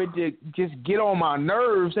 years for it to just get on my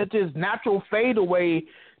nerves. That just natural fadeaway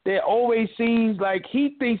that always seems like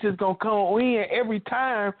he thinks it's gonna come in every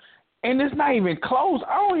time. And it's not even close.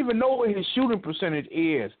 I don't even know what his shooting percentage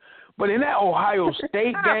is. But in that Ohio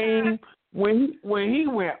State game, when he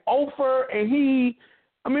went over and we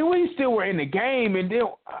still were in the game, and then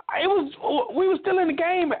we were still in the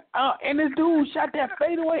game, and this dude shot that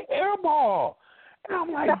fadeaway air ball, and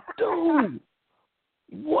I'm like, dude,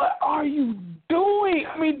 What are you doing?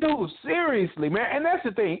 I mean, dude, seriously, man. And that's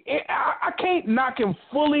the thing. I can't knock him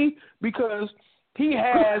fully because he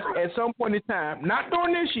has, at some point in time, not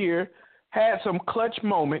during this year, had some clutch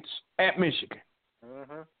moments at Michigan.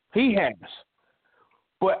 Mm-hmm. He has.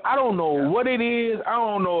 But I don't know what it is. I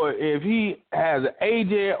don't know if he has an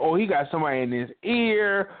agent or he got somebody in his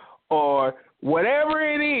ear or whatever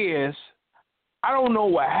it is. I don't know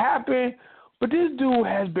what happened, but this dude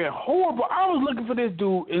has been horrible. I was looking for this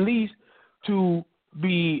dude at least to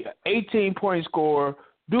be 18-point scorer,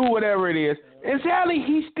 do whatever it is. And sadly,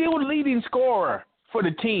 he's still the leading scorer for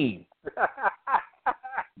the team.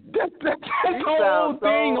 That's the whole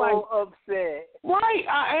thing. So like, upset. Right,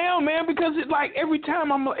 I am, man, because it's like every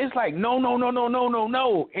time it's like, no. And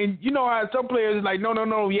you know how some players is like,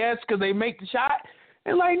 no, yes, because they make the shot.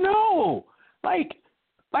 And like, no. Like,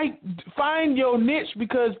 find your niche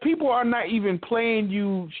because people are not even playing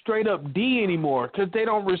you straight up D anymore because they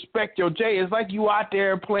don't respect your J. It's like you out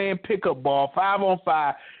there playing pickup ball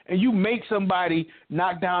 5-on-5 and you make somebody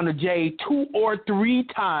knock down the J 2 or 3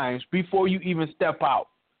 times before you even step out.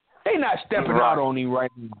 They not stepping out on him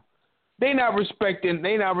right now. They not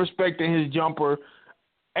respecting his jumper,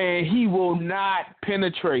 and he will not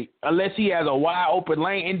penetrate unless he has a wide open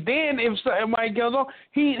lane. And then if somebody goes on,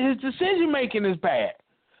 his decision making is bad.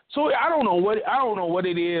 So I don't know what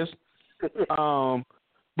it is,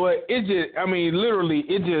 but it just, I mean, literally,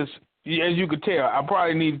 it just, as you could tell, I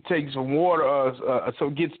probably need to take some water,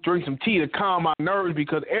 drink some tea to calm my nerves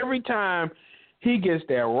because every time he gets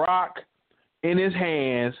that rock in his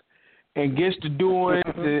hands and gets to doing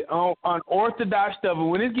the unorthodox stuff, and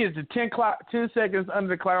when it gets to 10 seconds under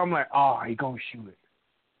the clock, I'm like, oh, he gonna shoot it.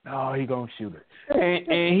 Oh, he gonna shoot it,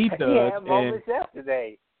 and he does. He had moments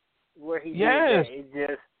yesterday where he did that. It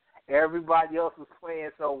just. Everybody else was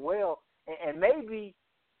playing so well. And maybe,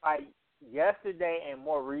 like, yesterday and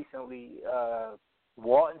more recently,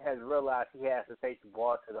 Walton has realized he has to take the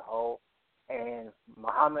ball to the hole. And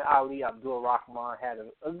Muhammad Ali Abdul-Rahman had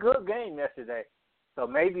a good game yesterday. So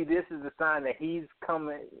maybe this is a sign that he's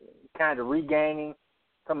coming, kind of regaining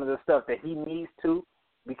some of the stuff that he needs to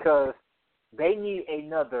because they need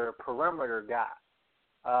another perimeter guy.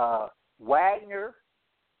 Wagner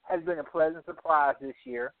has been a pleasant surprise this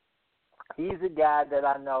year. He's a guy that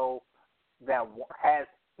I know that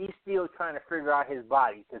he's still trying to figure out his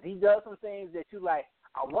body because he does some things that you like,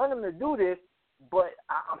 I want him to do this, but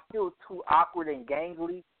I'm still too awkward and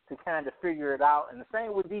gangly to kind of figure it out. And the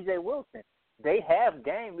same with DJ Wilson. They have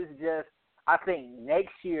game. It's just, I think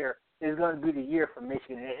next year is going to be the year for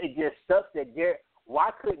Michigan. It just sucks that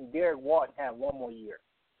why couldn't Derek Walton have one more year?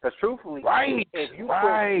 Because truthfully, if you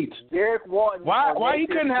put Derek Walton, why he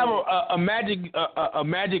couldn't have a magic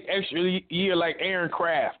extra year like Aaron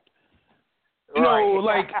Kraft? You know,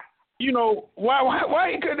 like you know why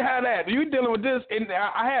he couldn't have that? You dealing with this, and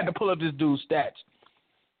I had to pull up this dude's stats.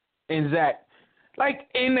 And Zach, like,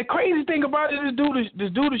 and the crazy thing about it, this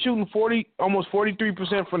dude is shooting almost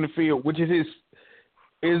 43% from the field, which is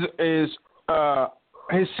his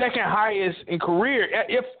second highest in career.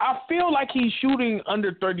 If I feel like he's shooting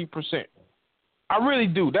under 30%, I really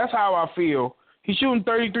do. That's how I feel. He's shooting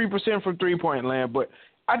 33% from three-point land, but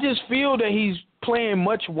I just feel that he's playing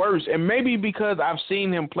much worse, and maybe because I've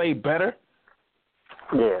seen him play better.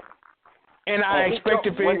 Yeah. And I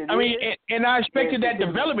expected I expected that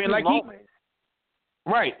development. Like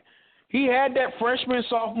right. He had that freshman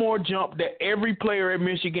sophomore jump that every player at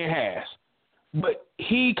Michigan has. But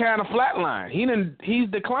he kind of flatlined. He's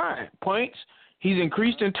declined points. He's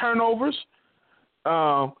increased in turnovers.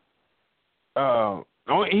 He's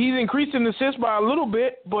increased in assists by a little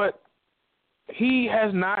bit, but he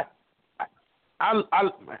has not.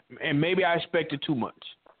 And maybe I expected too much.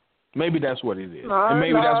 Maybe that's what it is. And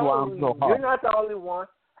maybe that's why I'm so hard. You're not the only one.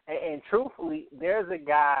 And truthfully, there's a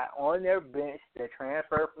guy on their bench that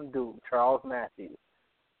transferred from Duke, Charles Matthews.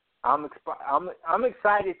 I'm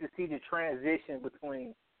excited to see the transition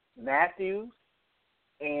between Matthews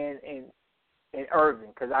and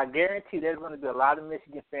Irving because I guarantee there's going to be a lot of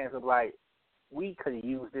Michigan fans who are like, we could have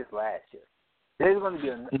used this last year. There's going to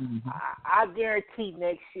be I guarantee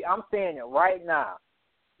next year, I'm saying it right now,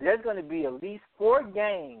 there's going to be at least 4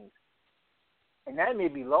 games, and that may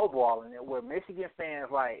be lowballing it, where Michigan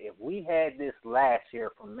fans like, if we had this last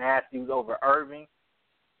year from Matthews over Irving,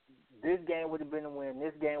 this game would have been a win,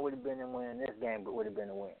 this game would have been a win, this game would have been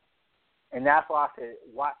a win. And that's why I said,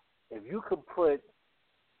 if you could put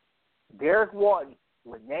Derek Walton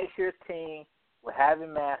with next year's team, with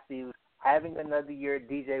having Matthews, having another year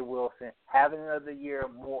DJ Wilson, having another year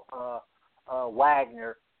more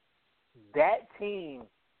Wagner, that team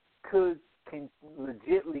can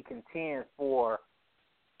legitimately contend for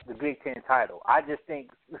the Big Ten title. I just think,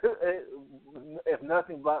 if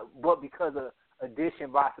nothing but because of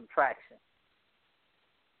addition by subtraction.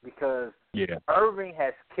 Because Irving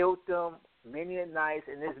has killed them many a nights,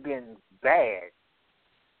 and it's been bad.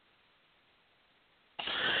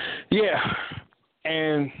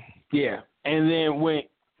 And then when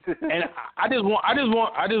and I just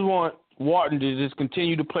want Walton to just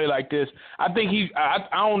continue to play like this. I think I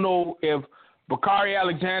don't know if Bakari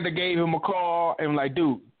Alexander gave him a call and like,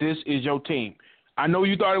 dude, this is your team. I know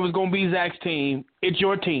you thought it was gonna be Zach's team. It's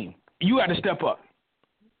your team. You got to step up.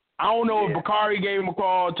 I don't know if Bakari gave him a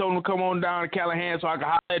call, told him to come on down to Callahan so I can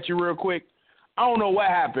holler at you real quick. I don't know what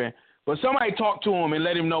happened, but somebody talked to him and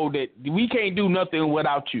let him know that we can't do nothing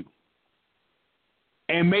without you.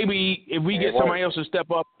 And maybe if we get somebody else to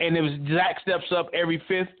step up, and if Zach steps up every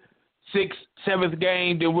 5th, 6th, 7th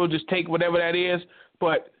game, then we'll just take whatever that is.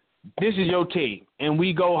 But this is your team, and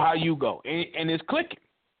we go how you go. And it's clicking.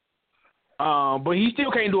 But he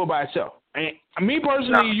still can't do it by himself. And me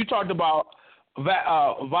personally, you talked about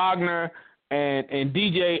Wagner and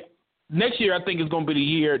DJ. Next year, I think is going to be the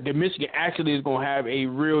year that Michigan actually is going to have a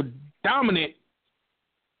real dominant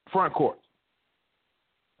front court.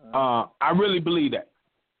 I really believe that.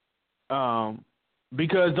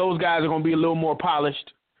 Because those guys are going to be a little more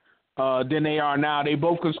polished than they are now. They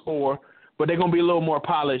both can score, but they're going to be a little more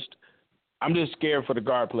polished. I'm just scared for the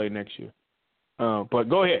guard play next year. But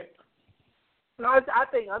go ahead. No, I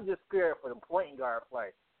think I'm just scared for the point guard play.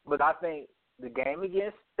 But I think the game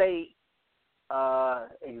against State,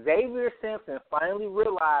 Xavier Simpson finally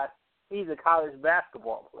realized he's a college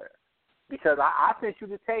basketball player. Because I sent you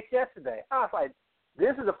the text yesterday. I was like,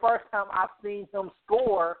 this is the first time I've seen him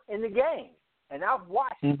score in the game. And I've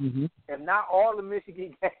watched, if not all the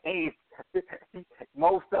Michigan games,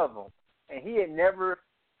 most of them. And he had never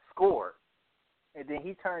scored. And then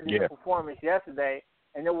he turned in a performance yesterday,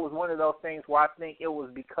 and it was one of those things where I think it was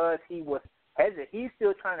because he was hesitant. He's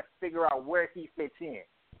still trying to figure out where he fits in.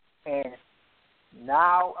 And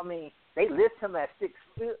now, I mean, they list him at 6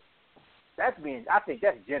 foot. I think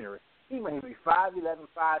that's generous. He may be 5'11",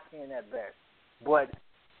 5'10" at best. But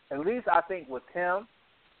at least I think with him,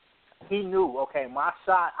 he knew, okay, my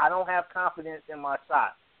shot, I don't have confidence in my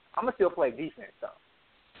shot. I'm going to still play defense, though.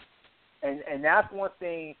 And that's one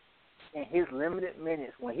thing in his limited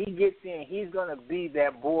minutes. When he gets in, he's going to be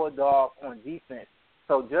that bulldog on defense.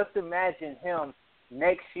 So just imagine him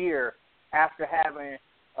next year after having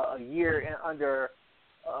a year under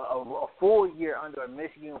a full year under a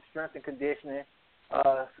Michigan strength and conditioning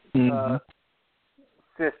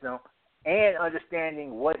system and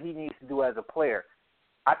understanding what he needs to do as a player.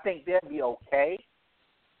 I think they'll be okay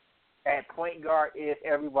at point guard if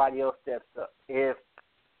everybody else steps up. If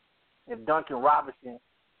Duncan Robinson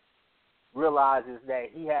realizes that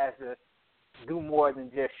he has to do more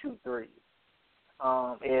than just shoot threes.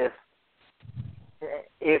 If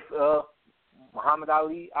Muhammad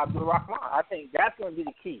Ali Abdul-Rahman, I think that's going to be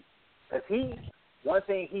the key. Because one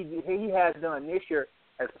thing he has done this year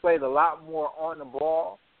has played a lot more on the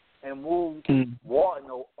ball and moved Walton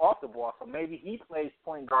off the ball. So maybe he plays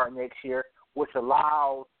point guard next year, which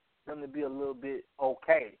allows them to be a little bit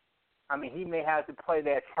okay. I mean, he may have to play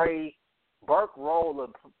that Trey Burke role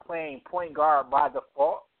of playing point guard by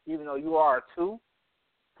default, even though you are a 2.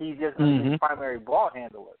 He's just going to be the primary ball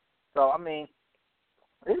handler. So, I mean,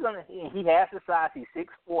 he has the size. He's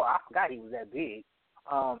 6'4". I forgot he was that big.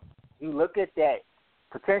 You look at that,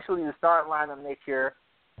 potentially the start lineup next year,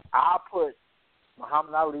 I'll put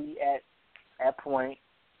Muhammad Ali at point,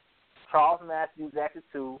 Charles Matthews at the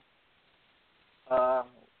 2,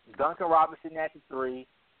 Duncan Robinson at the 3,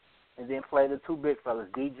 and then play the 2 big fellas,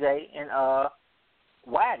 DJ and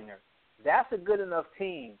Wagner. That's a good enough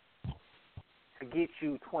team to get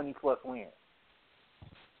you 20-plus wins.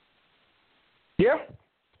 Yeah.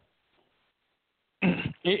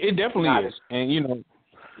 It definitely is. And, you know.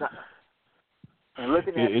 And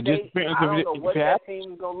looking at State, I don't know what that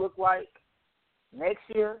team is going to look like next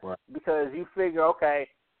year because you figure, okay,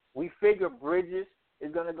 we figure Bridges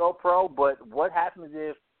is going to go pro, but what happens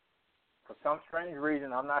if, for some strange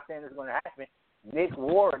reason, I'm not saying it's going to happen, Nick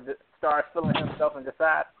Ward starts feeling himself and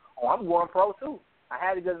decides, I'm going pro too. I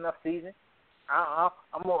had a good enough season.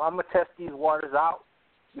 I'm going to test these waters out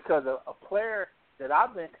because a player that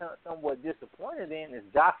I've been somewhat disappointed in is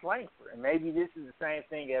Josh Langford. And maybe this is the same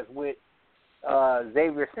thing as with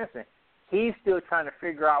Xavier Simpson. He's still trying to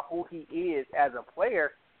figure out who he is as a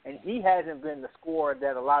player, and he hasn't been the scorer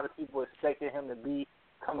that a lot of people expected him to be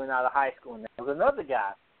coming out of high school. And there was another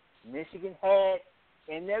guy Michigan had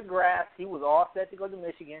in their grasp. He was all set to go to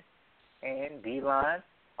Michigan, and D-line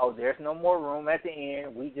oh, there's no more room at the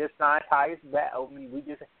end. We just signed Tyus Battle. We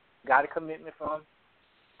just got a commitment from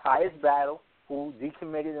Tyus Battle, who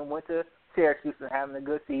decommitted and went to Syracuse and having a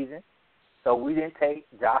good season. So we didn't take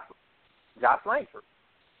Josh Langford.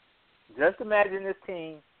 Just imagine this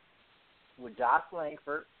team with Josh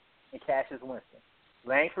Langford and Cassius Winston.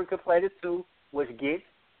 Langford could play the 2, which gets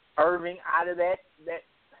Irving out of that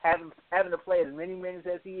having to play as many minutes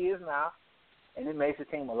as he is now, and it makes the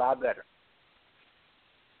team a lot better.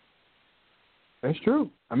 That's true.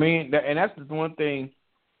 I mean, and that's the one thing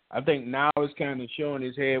I think now is kind of showing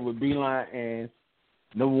his head with Beeline, and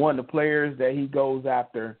number one, the players that he goes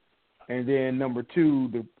after, and then number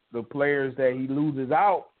two, the players that he loses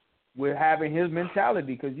out with having his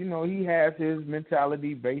mentality, because, you know, he has his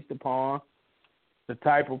mentality based upon the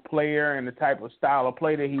type of player and the type of style of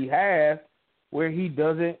play that he has, where he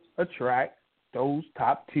doesn't attract those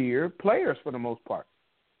top-tier players for the most part.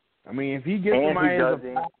 I mean, if he gets somebody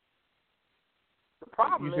the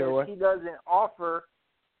problem is he doesn't offer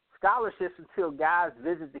scholarships until guys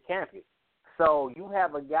visit the campus. So you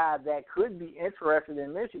have a guy that could be interested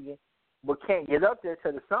in Michigan but can't get up there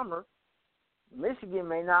till the summer. Michigan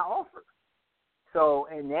may not offer. So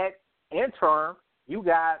in that interim, you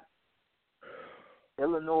got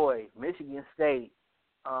Illinois, Michigan State,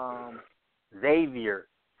 Xavier,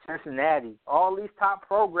 Cincinnati, all these top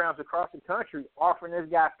programs across the country offering this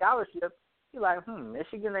guy scholarships. You're like,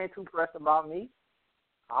 Michigan ain't too pressed about me.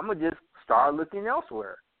 I'm going to just start looking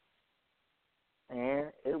elsewhere.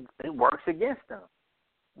 And it works against them.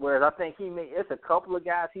 Whereas I think it's a couple of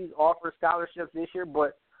guys he's offered scholarships this year,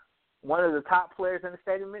 but one of the top players in the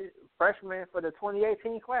state of freshman for the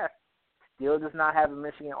 2018 class still does not have a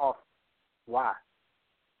Michigan offer. Why?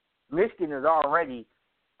 Michigan is already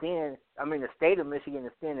thin. I mean, the state of Michigan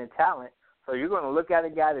is thin in talent. So you're going to look at a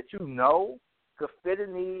guy that you know could fit a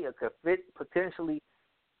need or could fit potentially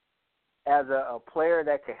as a player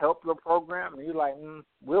that could help your program, and you're like,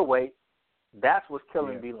 we'll wait. That's what's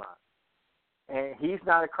killing Beeline. And he's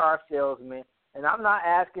not a car salesman. And I'm not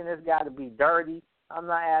asking this guy to be dirty. I'm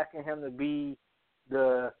not asking him to be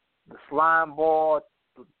the slime ball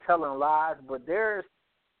telling lies. But there's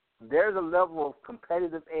a level of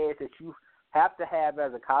competitive edge that you have to have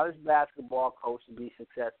as a college basketball coach to be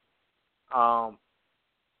successful. All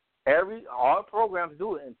programs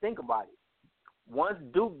do it, and think about it. Once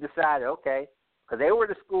Duke decided, okay, because they were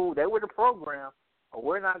the school, they were the program, but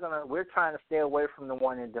we're trying to stay away from the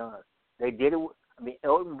one and done. They did it. I mean,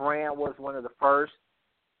 Elton Brand was one of the first,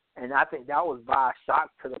 and I think that was by a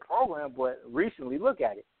shock to the program. But recently, look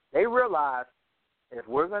at it. They realized if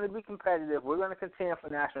we're going to be competitive, we're going to contend for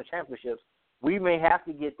national championships, we may have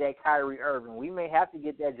to get that Kyrie Irving. We may have to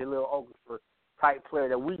get that Jahlil Okafor type player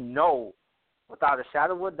that we know, without a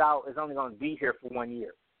shadow of a doubt, is only going to be here for 1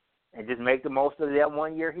 year. And just make the most of that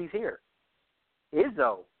 1 year he's here.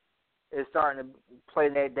 Izzo is starting to play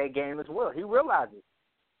that game as well. He realizes,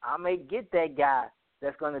 I may get that guy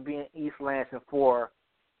that's going to be in East Lansing for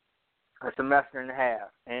a semester and a half.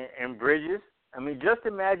 And Bridges, I mean, just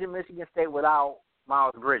imagine Michigan State without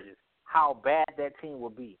Miles Bridges, how bad that team will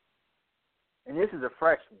be. And this is a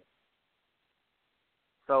freshman.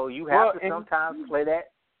 So you have to sometimes play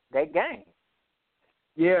that game.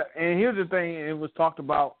 Yeah, and here's the thing, it was talked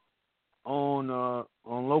about on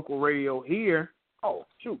local radio here. Oh,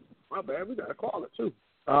 shoot, my bad, we got to call it too.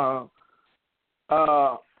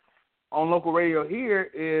 On local radio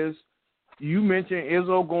here is, you mentioned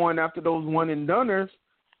Izzo going after those one-and-doners.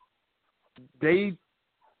 The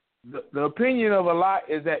opinion of a lot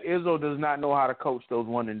is that Izzo does not know how to coach those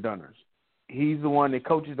one-and-doners. He's the one that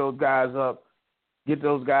coaches those guys up, get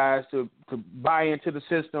those guys to buy into the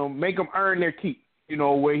system, make them earn their keep, you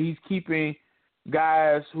know, where he's keeping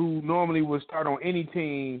guys who normally would start on any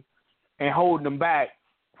team and holding them back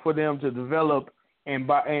for them to develop, and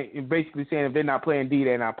basically saying if they're not playing D,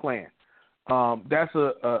 they're not playing. That's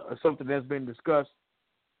something that's been discussed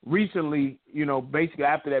recently, you know, basically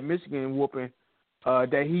after that Michigan whooping,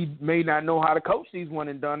 that he may not know how to coach these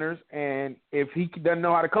one-and-doners, and if he doesn't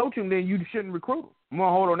know how to coach them, then you shouldn't recruit him. I'm going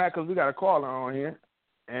to hold on that because we got a caller on here,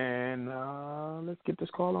 and let's get this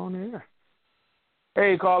caller on the air.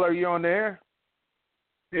 Hey, caller, you on the air?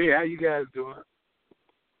 Hey, how you guys doing?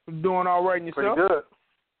 Doing all right, and yourself?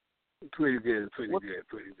 Pretty good.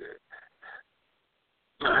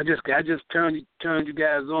 I just turned you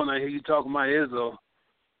guys on. I hear you talking about Izzo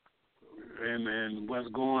and what's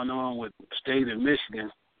going on with State and Michigan,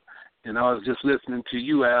 and I was just listening to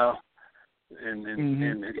you, Al, and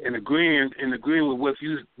agreeing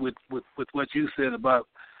with what you said about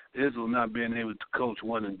Izzo not being able to coach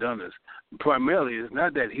one-and-doners. Primarily, it's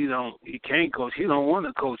not that he can't coach. He don't want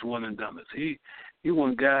to coach one-and-doners. He He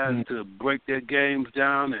wants guys to break their games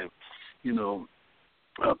down and,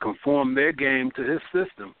 conform their game to his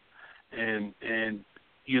system. And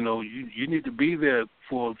you need to be there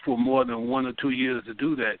for more than 1 or 2 years to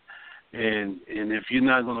do that. And if you're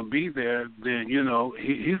not going to be there, then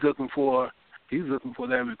he's looking for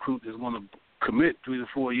that recruit that's going to commit 3 to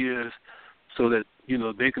 4 years, so that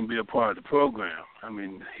they can be a part of the program. I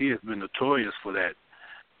mean, he has been notorious for that.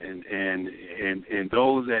 And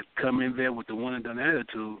those that come in there with the one and done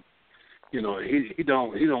attitude, he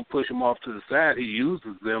don't push them off to the side. He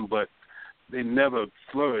uses them, but they never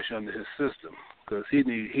flourish under his system, because he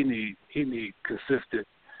need consistent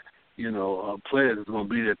players that's going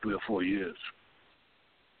to be there 3 or 4 years.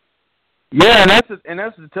 Yeah, and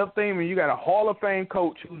that's the tough thing when you got a Hall of Fame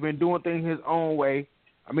coach who's been doing things his own way.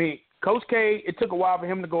 I mean, Coach K, it took a while for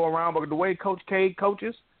him to go around, but the way Coach K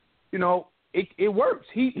coaches, it works.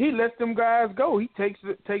 He lets them guys go. He takes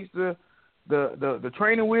the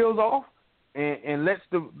training wheels off and lets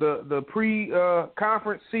the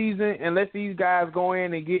pre-conference season and lets these guys go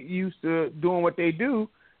in and get used to doing what they do,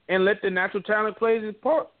 and let the natural talent play his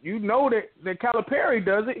part. That Calipari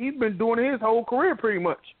does it. He's been doing it his whole career pretty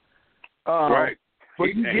much. Right. But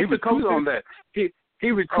he recruits on that. He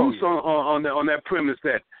recruits on that premise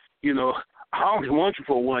that, I only want you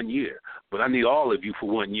for 1 year, but I need all of you for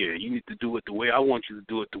 1 year. You need to do it the way I want you to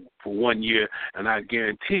do it for 1 year, and I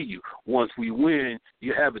guarantee you, once we win,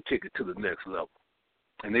 you have a ticket to the next level.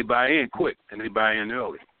 And they buy in quick, and they buy in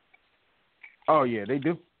early. Oh, yeah, they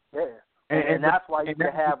do. Yeah. And that's why you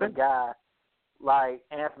can have a guy like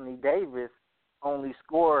Anthony Davis only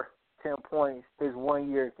score 10 points his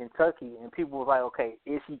 1 year in Kentucky, and people were like, okay,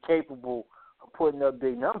 is he capable of putting up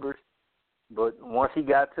big numbers? But once he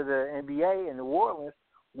got to the NBA in New Orleans,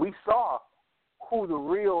 we saw who the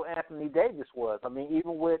real Anthony Davis was. I mean,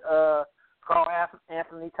 even with Carl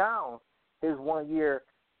Anthony Towns, his 1 year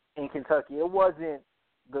in Kentucky, it wasn't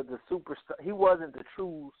the superstar. He wasn't the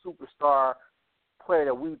true superstar player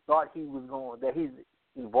that we thought he was that he's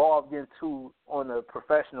evolved into on a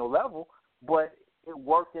professional level, but it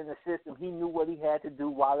worked in the system. He knew what he had to do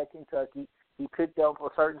while at Kentucky. He picked up a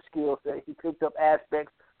certain skill set. He picked up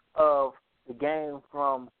aspects of the game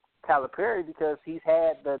from Calipari, because he's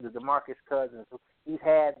had the DeMarcus Cousins. He's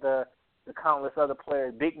had the countless other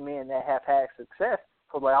players, big men that have had success.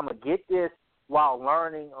 So, I'm going to get this while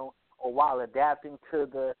learning or while adapting to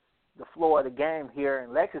the floor of the game here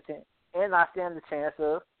in Lexington, and I stand the chance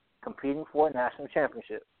of competing for a national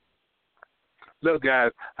championship. Look,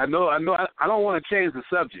 guys, I know. I don't want to change the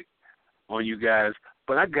subject on you guys,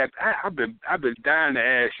 but I've been dying to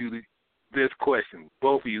ask you this question,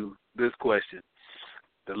 both of you, this question.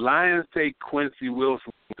 The Lions take Quincy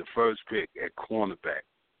Wilson with the first pick at cornerback,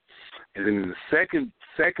 and then in the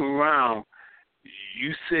second round,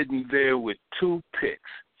 you sitting there with 2 picks.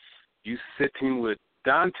 You sitting with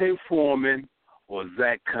Dante Foreman or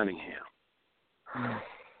Zach Cunningham.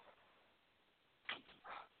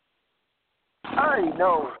 I already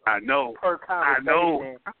know. I know.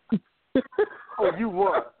 Oh, you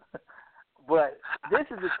won. But this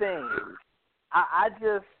is the thing. I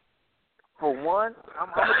just, for one, I'm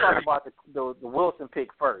going to talk about the Wilson pick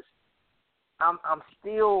first. I'm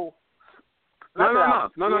still. No.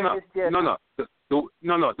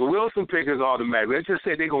 The Wilson pick is automatic. Let's just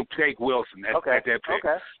say they're going to take Wilson at that pick.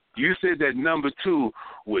 Okay. You said that number 2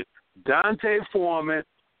 with Dante Foreman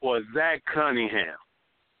or Zach Cunningham.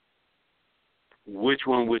 Which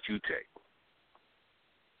one would you take?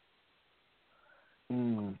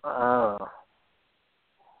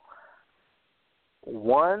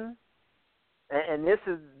 One, and this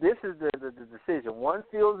is the decision. One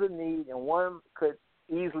feels the need, and one could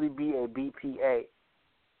easily be a BPA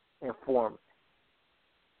informant.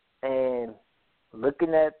 And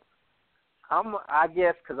looking at, I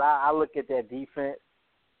guess, because I look at that defense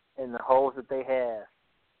and the holes that they have,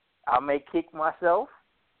 I may kick myself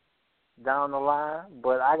down the line,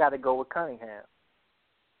 but I got to go with Cunningham,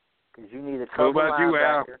 because you need a cover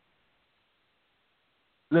linebacker.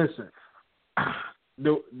 Listen,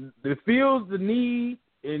 the feels the need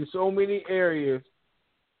in so many areas.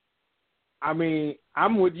 I mean,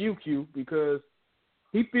 I'm with you, Q, because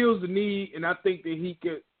he feels the need, and I think that he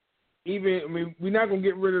could even. I mean, we're not gonna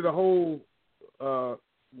get rid of the whole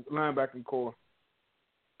linebacking core.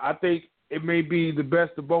 I think it may be the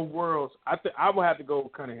best of both worlds. I would have to go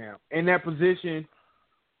with Cunningham. In that position,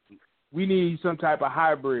 we need some type of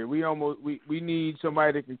hybrid. We need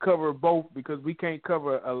somebody that can cover both, because we can't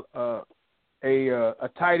cover a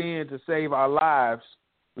tight end to save our lives,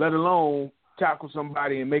 let alone tackle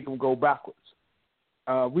somebody and make them go backwards.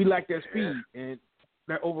 We lack that speed, and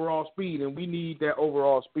overall speed, and we need that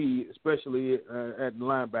overall speed, especially at the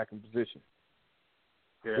linebacking position.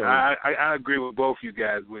 Yeah, So, I agree with both you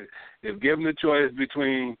guys. If given the choice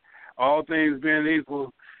between all things being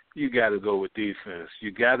equal, you got to go with defense.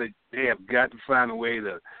 They have got to find a way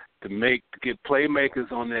to get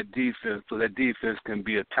playmakers on that defense, so that defense can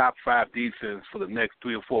be a top 5 defense for the next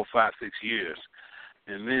 3 or 4, 5, 6 years.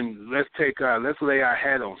 And then let's lay our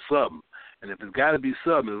hat on something. And if it's got to be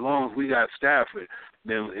something, as long as we got Stafford,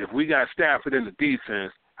 then if we got Stafford in the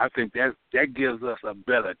defense, I think that gives us a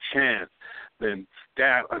better chance than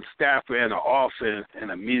Stafford and an offense and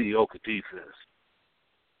a mediocre defense.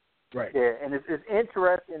 right. Yeah, and it's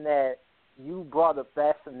interesting that you brought up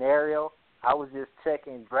that scenario. I was just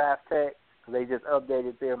checking Draft Tech because they just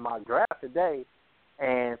updated their mock draft today,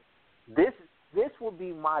 and this would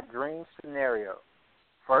be my dream scenario.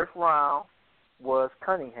 First round was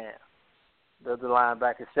Cunningham, the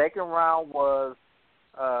linebacker. Second round was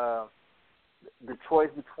the choice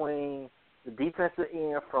between the defensive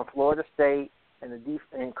end from Florida State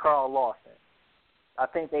and Carl Lawson. I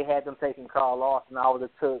think they had them taking Carl Lawson. I would have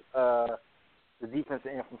took the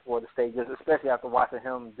defensive end from Florida State, just especially after watching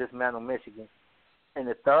him dismantle Michigan. And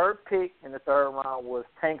the third pick in the third round was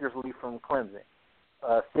Tankersley from Clemson,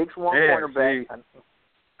 6'1" cornerback.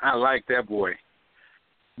 I like that boy.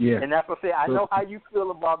 Yeah. And that's what I say. I know how you feel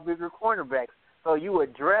about bigger cornerbacks. So you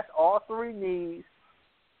address all 3 needs,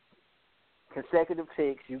 consecutive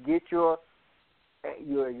picks. You get your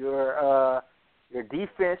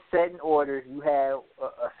defense set in order. You have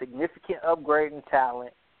a significant upgrade in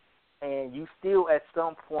talent, and you still at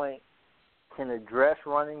some point can address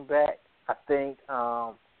running back. I think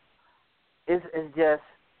it's just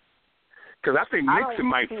because I think Mixon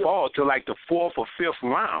might fall to like the 4th or 5th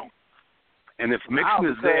round, and if Mixon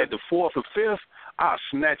is there at the 4th or 5th, I'll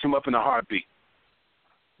snatch him up in a heartbeat.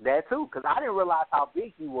 That too, because I didn't realize how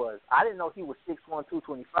big he was. I didn't know he was 6'1",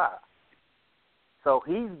 225. So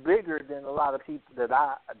he's bigger than a lot of people that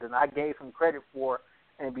I gave him credit for,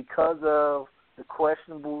 and because of the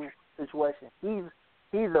questionable situation, he's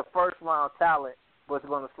a first round talent, but it's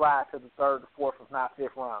going to slide to the 3rd or 4th, if not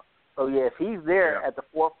 5th round. So yeah, if he's there at the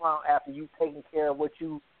 4th round after you taking care of what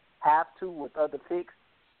you have to with other picks,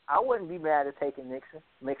 I wouldn't be mad at taking Mixon.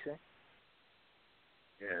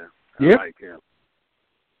 Yeah, I like him.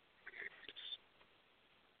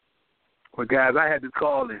 Well, guys, I had to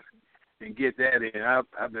call in and get that in.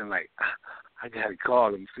 I've been like, I got to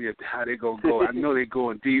call them, see how they going to go. I know they're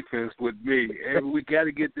going defense with me. And we got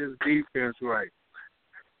to get this defense right.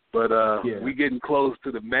 But we getting close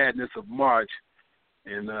to the madness of March,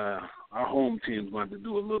 and our home team's going to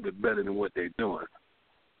do a little bit better than what they're doing.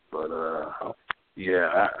 But, I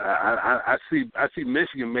see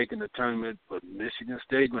Michigan making the tournament, but Michigan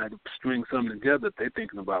State going to have to string something together if they're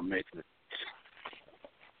thinking about making it.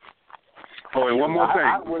 Oh, and one more thing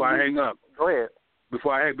before I hang up. Go ahead.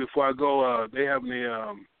 Before I go, they have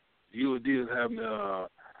the UAD is having a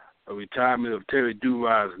retirement of Terry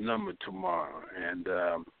Duras number tomorrow, and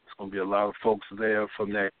it's going to be a lot of folks there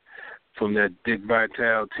from that Dick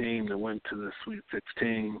Vitale team that went to the Sweet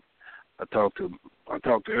 16. I talked to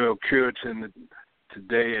Earl Curitan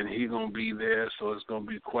today, and he's going to be there, so it's going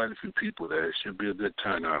to be quite a few people there. It should be a good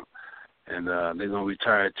turnout, and they're going to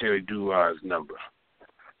retire Terry Duras number.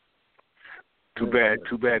 Too bad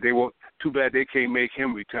they can't make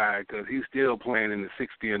him retire because he's still playing in the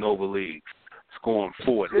 60 and over leagues, scoring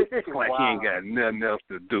 40. It's like he ain't got nothing else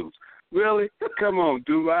to do. Really? Come on,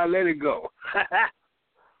 dude. Let it go.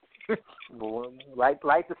 like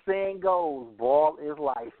the saying goes, ball is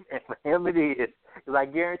life, and for him it is. Because I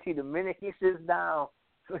guarantee the minute he sits down,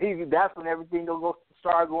 that's when everything will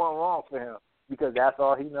start going wrong for him because that's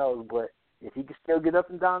all he knows. But if he can still get up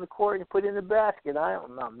and down the court and put it in the basket, I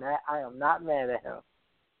am not mad at him.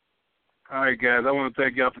 All right, guys. I want to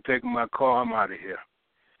thank y'all for taking my call. I'm out of here.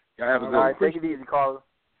 Y'all have a good one. All right, take it easy, caller.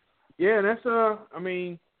 Yeah, that's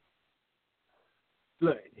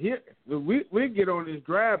look, here we get on this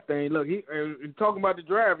draft thing. Look, talking about the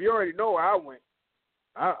draft, you already know where I went.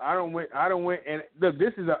 I don't went, and look,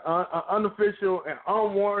 this is an unofficial and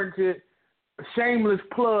unwarranted, shameless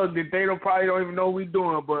plug that they probably don't even know we're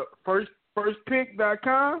doing. But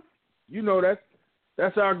firstpick.com, you know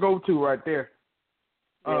that's our go-to right there.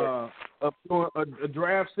 A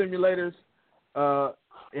draft simulators. Half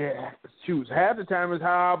the time is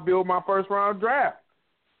how I build my first round draft.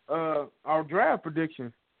 Our draft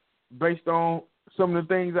prediction based on some of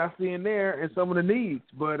the things I see in there and some of the needs.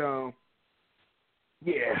 But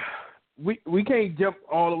we can't jump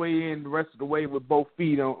all the way in the rest of the way with both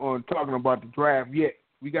feet on talking about the draft yet.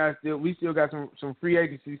 We still got some free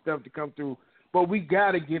agency stuff to come through, but we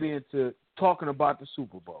got to get into talking about the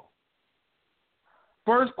Super Bowl.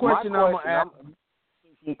 First question I'm going to ask.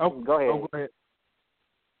 Go ahead. Go ahead.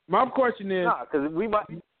 My question is. No, because we might.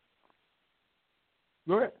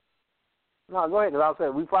 Go ahead. No, go ahead. Because I was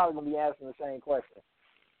saying we probably going to be asking the same question.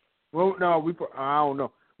 Well, no, I don't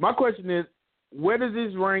know. My question is, where does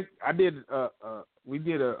this rank? We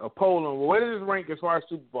did a poll on where does this rank as far as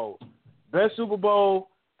Super Bowl? Best Super Bowl,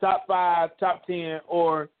 top 5, top 10,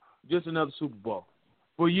 or just another Super Bowl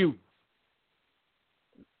for you?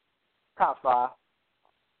 Top 5.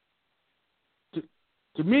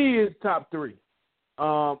 To me, it's top 3.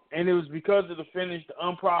 And it was because of the finish,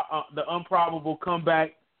 the improbable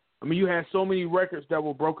comeback. I mean, you had so many records that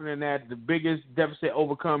were broken in that. The biggest deficit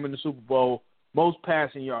overcome in the Super Bowl, most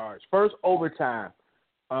passing yards, first overtime,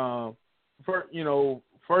 first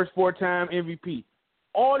 4-time MVP,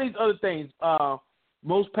 all these other things,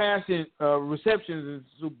 most passing receptions in the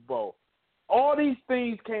Super Bowl. All these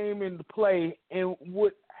things came into play, and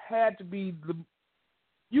what had to be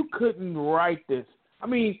you couldn't write this. I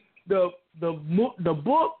mean, the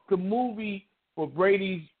book, the movie for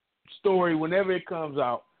Brady's story, whenever it comes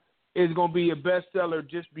out, is going to be a bestseller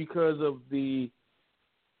just because of the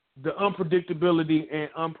unpredictability and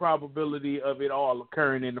improbability of it all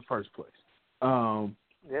occurring in the first place.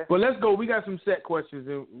 Yeah. But let's go. We got some set questions,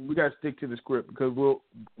 and we got to stick to the script because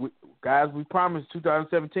we promised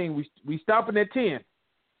 2017 we stopping at 10.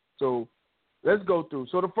 So let's go through.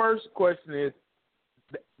 So the first question is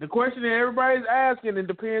the question that everybody's asking, and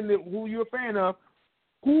depending on who you're a fan of.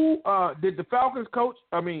 Who did the Falcons coach?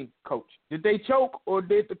 Did they choke, or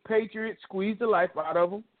did the Patriots squeeze the life out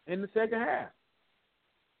of them in the second half?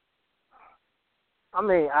 I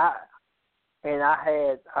mean, I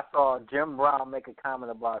saw Jim Brown make a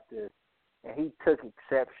comment about this, and he took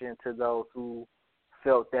exception to those who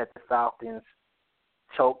felt that the Falcons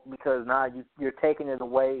choked because now you're taking it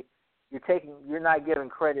away. You're not giving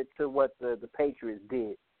credit to what the Patriots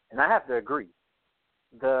did, and I have to agree.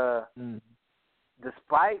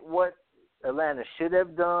 Despite what Atlanta should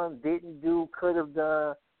have done, didn't do, could have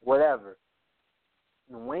done, whatever,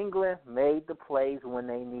 New England made the plays when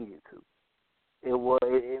they needed to.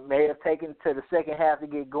 It may have taken to the second half to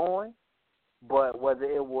get going, but whether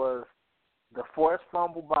it was the forced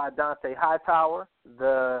fumble by Dante Hightower,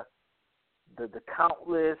 the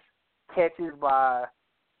countless catches by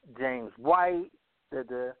James White,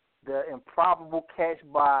 the improbable catch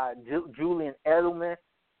by Julian Edelman,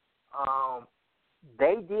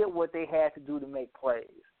 they did what they had to do to make plays,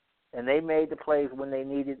 and they made the plays when they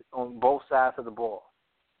needed on both sides of the ball.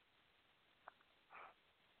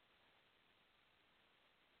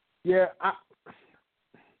 Yeah,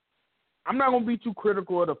 I'm not going to be too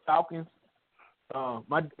critical of the Falcons.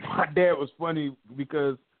 My dad was funny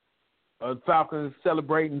because Falcons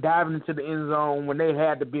celebrating, diving into the end zone when they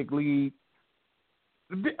had the big lead.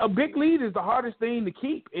 A big lead is the hardest thing to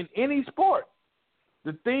keep in any sport.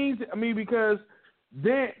 Because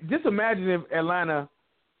then just imagine if Atlanta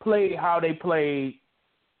played how they played.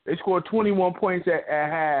 They scored 21 points at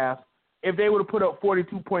half. If they would have put up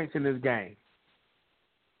 42 points in this game,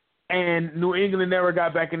 and New England never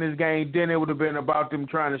got back in this game, then it would have been about them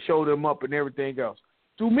trying to show them up and everything else.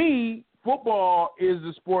 To me, football is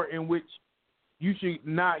the sport in which you should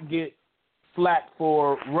not get flack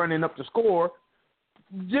for running up the score,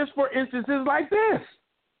 just for instances like this.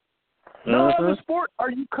 No other sport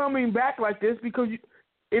are you coming back like this because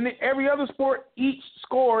in every other sport, each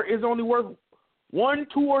score is only worth 1,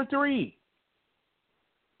 2, or 3,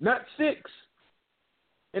 not 6.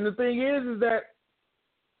 And the thing is that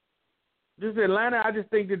just Atlanta, I just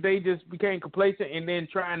think that they just became complacent and then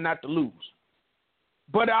trying not to lose.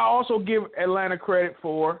 But I also give Atlanta credit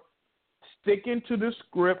for sticking to the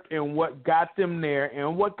script and what got them there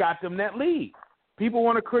and what got them that lead. People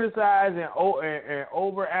want to criticize and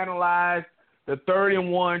overanalyze the 3rd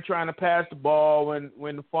and 1 trying to pass the ball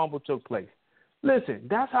when the fumble took place. Listen,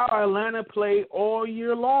 that's how Atlanta played all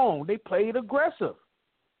year long. They played aggressive.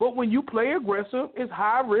 But when you play aggressive, it's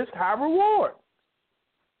high risk, high reward.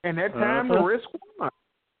 And that time the risk won.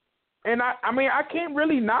 And I can't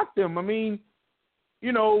really knock them. I mean,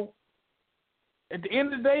 at the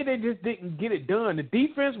end of the day, they just didn't get it done. The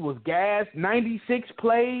defense was gassed. 96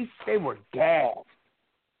 plays, they were gassed.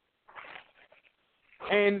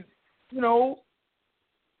 And,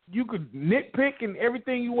 you could nitpick and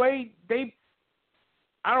everything you weigh.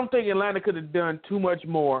 I don't think Atlanta could have done too much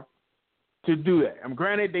more to do that.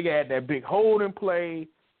 Granted, they had that big hold in play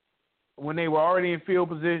when they were already in field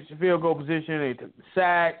goal position. They took the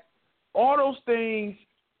sack, all those things.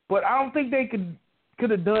 But I don't think they could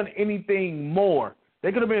have done anything more.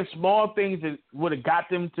 They could have been small things that would have got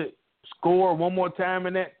them to score one more time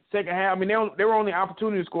in that second half. I mean, they were only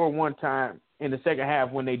opportunity to score one time in the second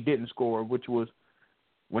half when they didn't score, which was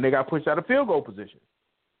when they got pushed out of field goal position.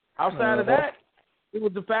 Outside of that, it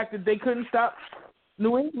was the fact that they couldn't stop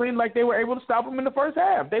New England like they were able to stop them in the first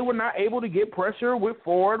half. They were not able to get pressure with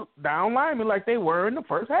 4 down linemen like they were in the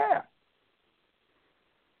first half.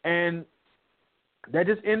 And that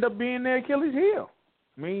just ended up being their Achilles heel.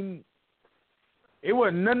 I mean, it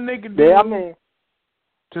wasn't nothing they could do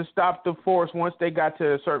to stop the force once they got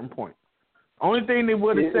to a certain point. Only thing that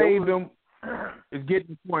would have saved them is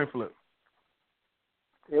getting the coin flip.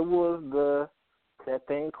 It was that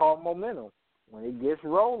thing called momentum. When it gets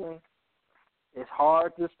rolling, it's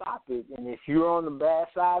hard to stop it. And if you're on the bad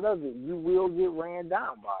side of it, you will get ran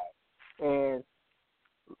down by it. And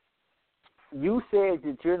you said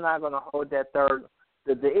that you're not going to hold that third.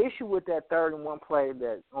 The issue with that 3rd and 1 play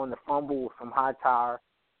that on the fumble from Hightower,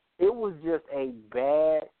 it was just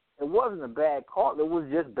it wasn't a bad call. It was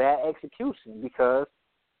just bad execution because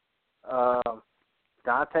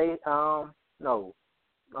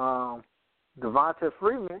Devonta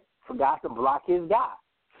Freeman forgot to block his guy.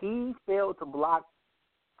 He failed to block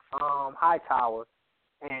Hightower,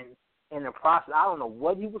 and in the process, I don't know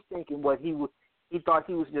what he was thinking. He thought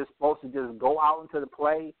he was just supposed to just go out into the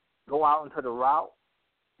play, go out into the route,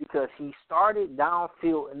 because he started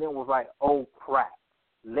downfield and then was like, oh, crap,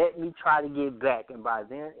 let me try to get back. And by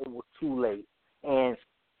then, it was too late. And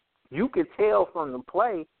you could tell from the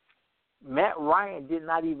play, Matt Ryan did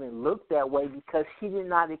not even look that way because he did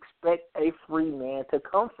not expect a free man to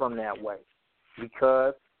come from that way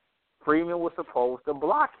because Freeman was supposed to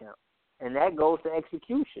block him. And that goes to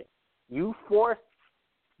execution. You force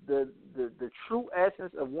the true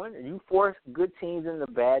essence of winning. You force good teams into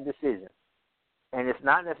bad decisions. And it's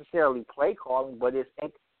not necessarily play calling, but it's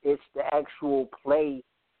the actual play,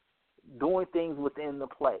 doing things within the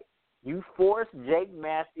play. You force Jake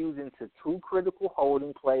Matthews into 2 critical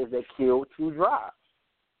holding plays that killed 2 drives.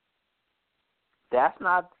 That's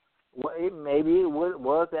not maybe it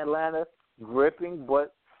was Atlanta gripping,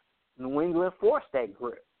 but New England forced that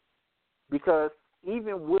grip because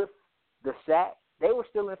even with the sack, they were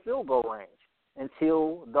still in field goal range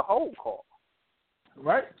until the hold call.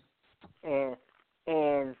 Right. And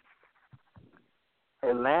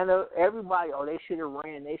Atlanta, everybody, they should have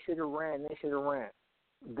ran.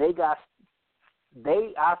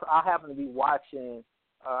 I happen to be watching,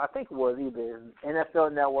 I think it was either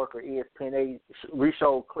NFL Network or ESPN. They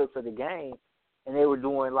re-showed clips of the game, and they were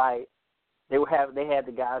doing they had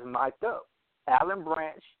the guys mic'd up. Alan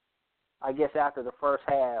Branch, I guess after the first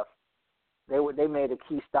half, they made a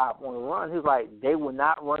key stop on the run. He was like, they will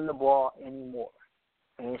not run the ball anymore.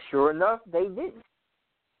 And sure enough, they didn't.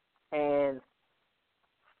 And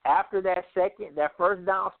after that first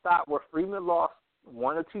down stop where Freeman lost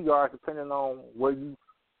 1 or 2 yards, depending on where you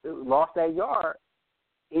lost that yard,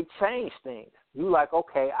 it changed things. You like,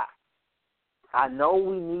 okay, I know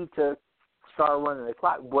we need to start running the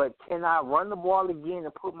clock, but can I run the ball again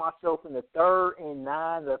and put myself in the 3rd and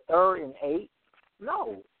 9, the 3rd and 8?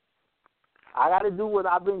 No. I got to do what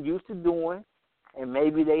I've been used to doing, and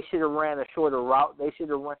maybe they should have ran a shorter route. They should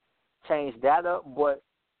have changed that up, but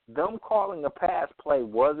them calling a pass play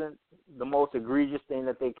wasn't the most egregious thing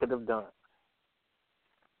that they could have done.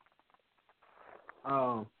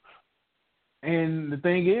 And the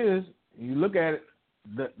thing is, you look at it,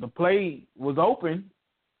 the play was open.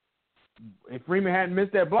 If Freeman hadn't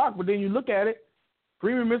missed that block, but then you look at it,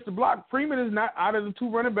 Freeman missed the block. Freeman is not, out of the 2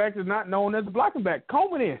 running backs, is not known as the blocking back.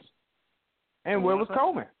 Coleman is. And where was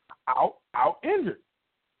Coleman? Out injured.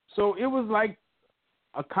 So it was like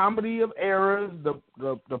a comedy of errors,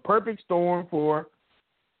 the perfect storm for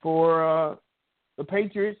the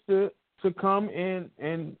Patriots to come in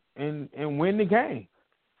and win the game.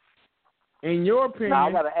 In your opinion? Now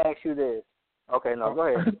I got to ask you this. Okay, no, go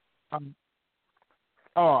ahead.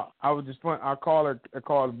 I was just fun. I'll call her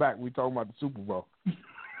back. We talking about the Super Bowl.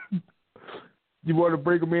 You want to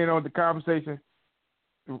bring them in on the conversation?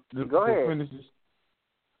 Go ahead. Finish this.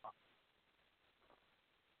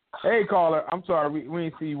 Hey, caller. I'm sorry we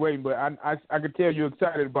didn't see you waiting, but I could tell you're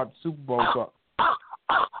excited about the Super Bowl talk.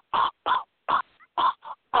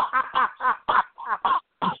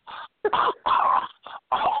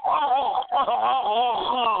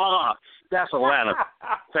 That's Atlanta.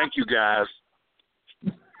 Thank you, guys.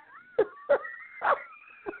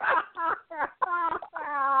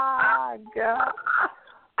 Oh, God.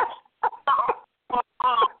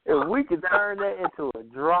 If we could turn that into a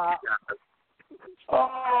drop.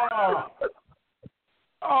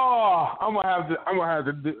 I'm gonna have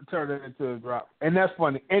to turn that into a drop, and that's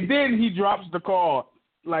funny. And then he drops the call,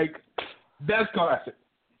 like that's classic.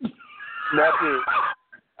 That's it.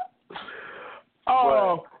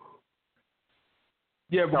 Oh.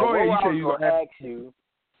 Yeah, but go ahead. What I you was going to ask you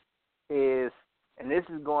is, and this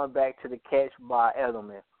is going back to the catch by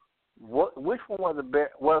Edelman. Which one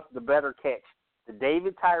was the better catch, the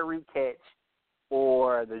David Tyree catch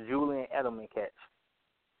or the Julian Edelman catch?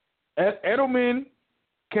 Edelman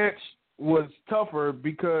catch was tougher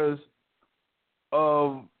because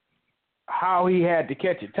of how he had to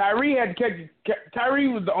catch it. Tyree had to catch it. Tyree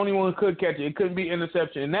was the only one who could catch it. It couldn't be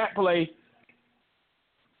interception. In that play,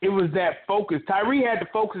 it was that focus. Tyree had to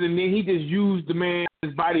focus, and then he just used the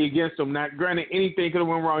man's body against him. Now, granted, anything could have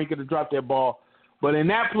went wrong. He could have dropped that ball. But in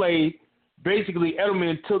that play, basically,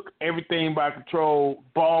 Edelman took everything by control.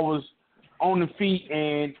 Ball was on the feet,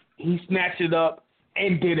 and he snatched it up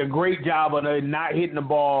and did a great job of not hitting the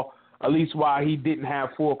ball, at least while he didn't have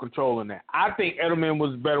full control in that. I think Edelman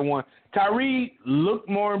was the better one. Tyree looked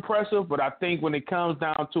more impressive, but I think when it comes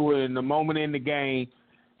down to it in the moment in the game,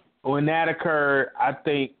 when that occurred, I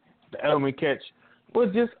think the Edelman catch was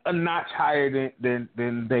just a notch higher than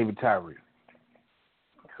David Tyree.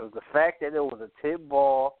 Because the fact that it was a tip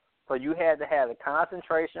ball, so you had to have the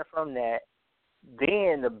concentration from that,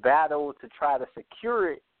 then the battle to try to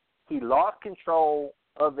secure it, he lost control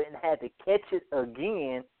of it and had to catch it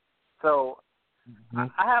again. So I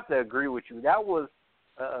have to agree with you. That was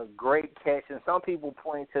a great catch, and some people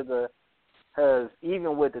point to because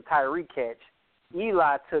even with the Tyree catch,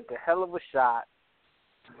 Eli took a hell of a shot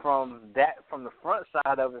from the front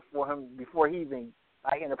side of it for him before he even,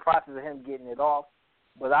 like, in the process of him getting it off.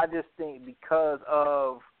 But I just think because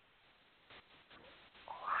of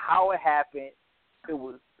how it happened, it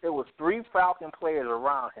was 3 Falcon players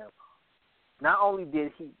around him. Not only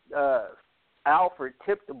did Alfred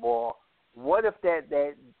tip the ball, what if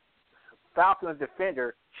that Falcons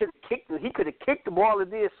defender should have kicked it? He could have kicked the ball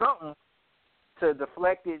and did something to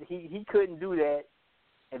deflect it. He couldn't do that,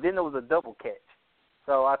 and then there was a double catch.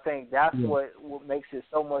 So I think that's what makes it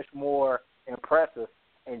so much more impressive.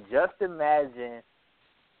 And just imagine,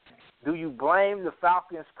 do you blame the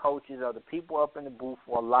Falcons coaches or the people up in the booth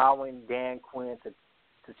for allowing Dan Quin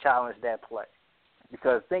to challenge that play?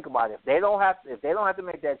 Because think about it, if they don't have to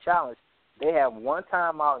make that challenge, they have one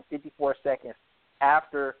timeout in 54 seconds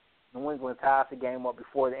after New England ties the game up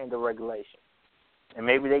before the end of regulation. And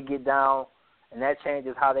maybe they get down, and that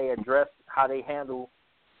changes how they handle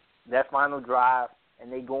that final drive,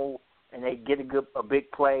 and they go and they get a big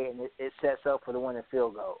play, and it sets up for the winning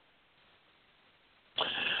field goal.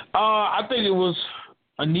 I think it was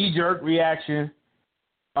a knee-jerk reaction.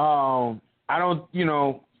 I don't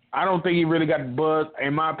think he really got the buzz.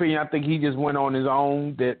 In my opinion, I think he just went on his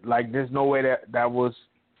own. That, like, there's no way that was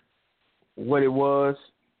what it was.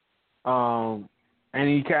 And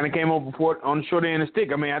he kind of came over on the short end of the stick.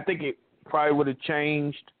 I mean, I think it probably would have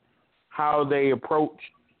changed how they approached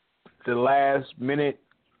the last minute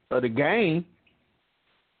of the game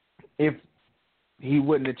if he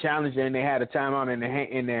wouldn't have challenged it and they had a timeout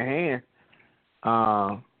in their hand.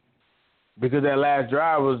 Because that last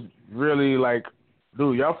drive was really like,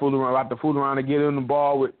 dude, y'all about to fool around and get in the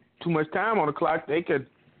ball with too much time on the clock. They could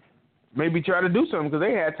maybe try to do something because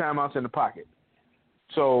they had timeouts in the pocket.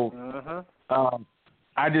 So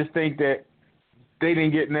I just think that they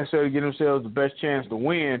didn't necessarily give themselves the best chance to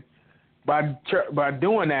win by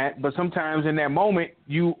doing that. But sometimes in that moment,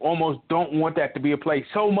 you almost don't want that to be a play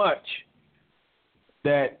so much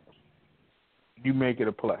that you make it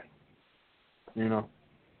a play, you know.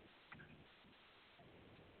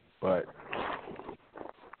 But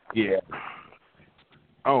yeah.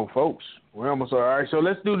 Oh, folks, we're almost all right. So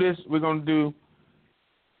let's do this. We're gonna do.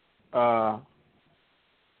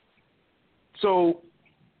 So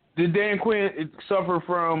did Dan Quin suffer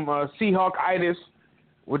from Seahawk-itis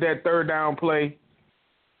with that third down play,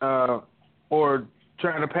 or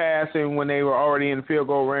trying to pass in when they were already in field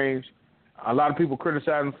goal range? A lot of people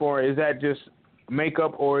criticize him for it. Is that just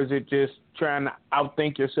makeup, or is it just trying to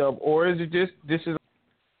outthink yourself, or is it just this is